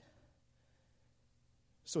man.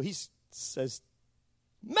 So he says,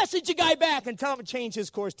 message the guy back and tell him to change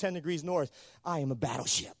his course 10 degrees north. I am a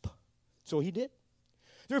battleship. So he did.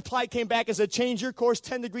 The reply came back and said, change your course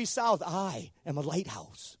 10 degrees south. I am a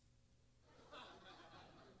lighthouse.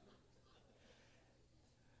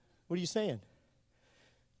 What are you saying?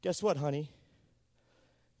 Guess what, honey?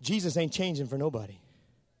 Jesus ain't changing for nobody.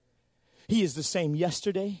 He is the same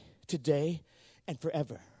yesterday, today, and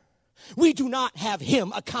forever. We do not have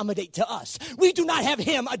him accommodate to us. We do not have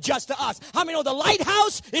him adjust to us. How many know the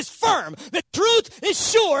lighthouse is firm? The truth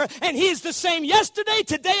is sure, and he is the same yesterday,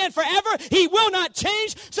 today, and forever. He will not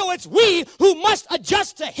change, so it's we who must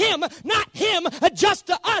adjust to him, not him adjust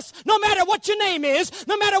to us. No matter what your name is,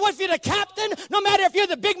 no matter what if you're the captain, no matter if you're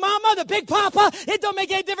the big mama, the big papa, it don't make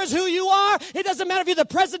any difference who you are. It doesn't matter if you're the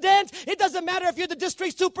president. It doesn't matter if you're the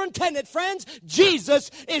district superintendent, friends. Jesus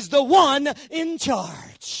is the one in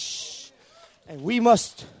charge. And we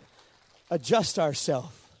must adjust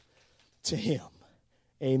ourselves to him.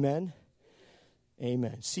 Amen.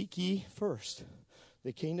 Amen. Seek ye first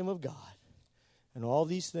the kingdom of God, and all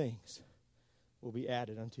these things will be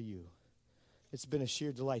added unto you. It's been a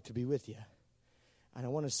sheer delight to be with you. And I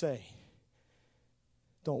want to say,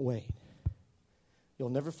 don't wait.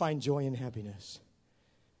 You'll never find joy and happiness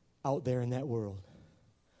out there in that world.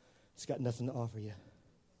 It's got nothing to offer you.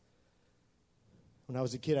 When I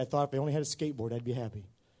was a kid, I thought if I only had a skateboard, I'd be happy.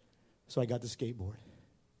 So I got the skateboard.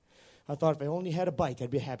 I thought if I only had a bike, I'd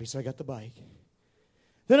be happy. So I got the bike.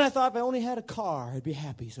 Then I thought if I only had a car, I'd be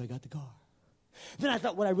happy. So I got the car. Then I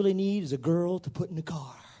thought what I really need is a girl to put in the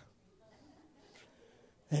car.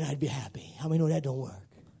 And I'd be happy. How many know that don't work?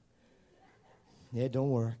 Yeah, it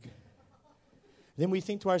don't work. Then we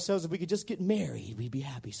think to ourselves, if we could just get married, we'd be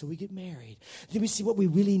happy. So we get married. Then we see what we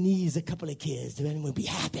really need is a couple of kids. Then we'll be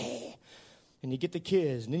happy. And you get the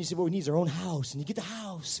kids, and then you say, well, we need our own house, and you get the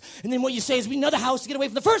house. And then what you say is, we need another house to get away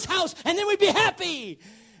from the first house, and then we'd be happy.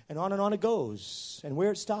 And on it goes. And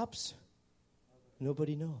where it stops,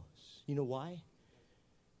 nobody knows. You know why?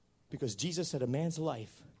 Because Jesus said a man's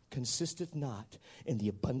life consisteth not in the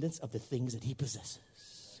abundance of the things that he possesses.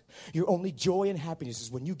 Your only joy and happiness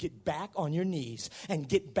is when you get back on your knees and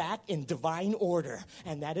get back in divine order.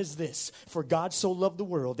 And that is this: for God so loved the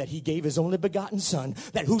world that he gave his only begotten Son,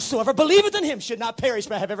 that whosoever believeth in him should not perish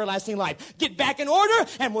but have everlasting life. Get back in order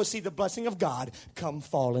and we'll see the blessing of God come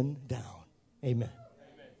falling down. Amen.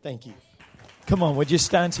 Thank you. Come on, would you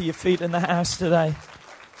stand to your feet in the house today?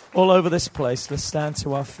 All over this place, let's stand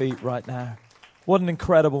to our feet right now. What an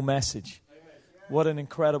incredible message. What an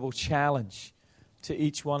incredible challenge to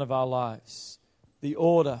each one of our lives. The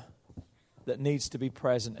order that needs to be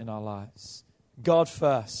present in our lives. God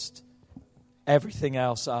first, everything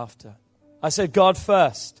else after. I said God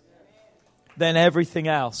first, then everything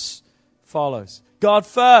else follows. God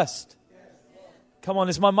first. Come on,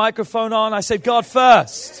 is my microphone on? I said God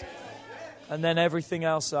first, and then everything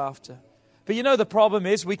else after. But you know the problem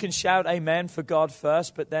is we can shout amen for God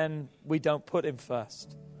first, but then we don't put him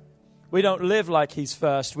first. We don't live like he's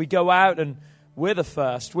first. We go out and we're the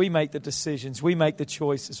first. We make the decisions. We make the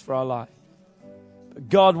choices for our life. But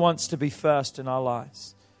God wants to be first in our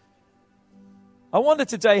lives. I wonder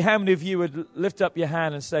today how many of you would lift up your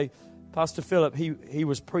hand and say, Pastor Philip, he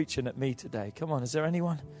was preaching at me today. Come on, is there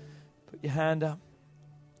anyone? Put your hand up.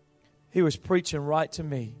 He was preaching right to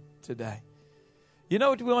me today. You know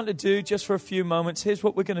what we want to do just for a few moments? Here's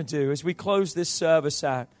what we're going to do as we close this service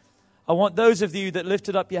out. I want those of you that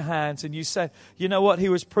lifted up your hands and you said, you know what, he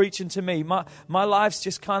was preaching to me. My life's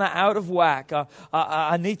just kind of out of whack.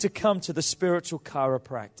 I need to come to the spiritual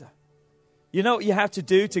chiropractor. You know what you have to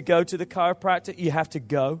do to go to the chiropractor? You have to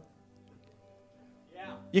go.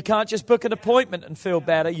 You can't just book an appointment and feel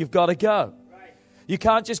better. You've got to go. You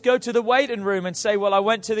can't just go to the waiting room and say, well, I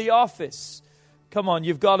went to the office. Come on,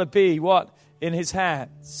 you've got to be what? In his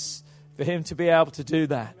hands for him to be able to do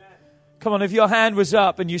that. Come on, if your hand was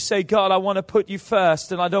up and you say, God, I want to put you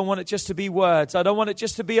first, and I don't want it just to be words. I don't want it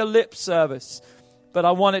just to be a lip service, but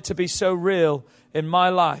I want it to be so real in my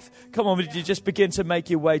life. Come on, would you just begin to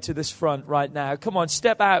make your way to this front right now? Come on,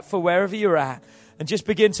 step out for wherever you're at and just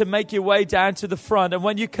begin to make your way down to the front. And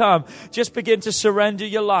when you come, just begin to surrender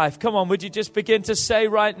your life. Come on, would you just begin to say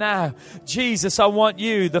right now, Jesus, I want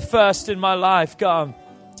you the first in my life. God,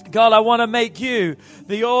 I want to make you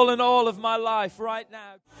the all in all of my life right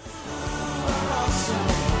now.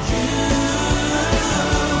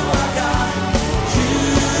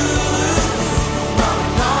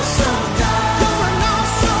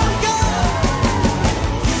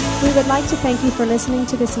 We would like to thank you for listening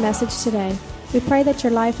to this message today. We pray that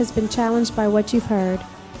your life has been challenged by what you've heard,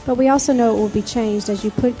 but we also know it will be changed as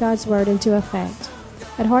you put God's Word into effect.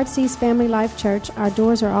 At Heartsease Family Life Church, our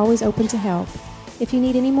doors are always open to help. If you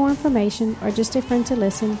need any more information or just a friend to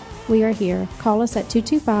listen, we are here. Call us at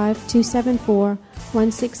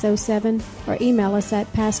 225-274-1607 or email us at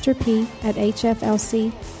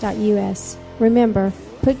pastorp@hflc.us. Remember,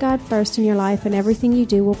 put God first in your life and everything you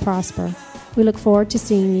do will prosper. We look forward to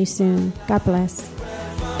seeing you soon. God bless.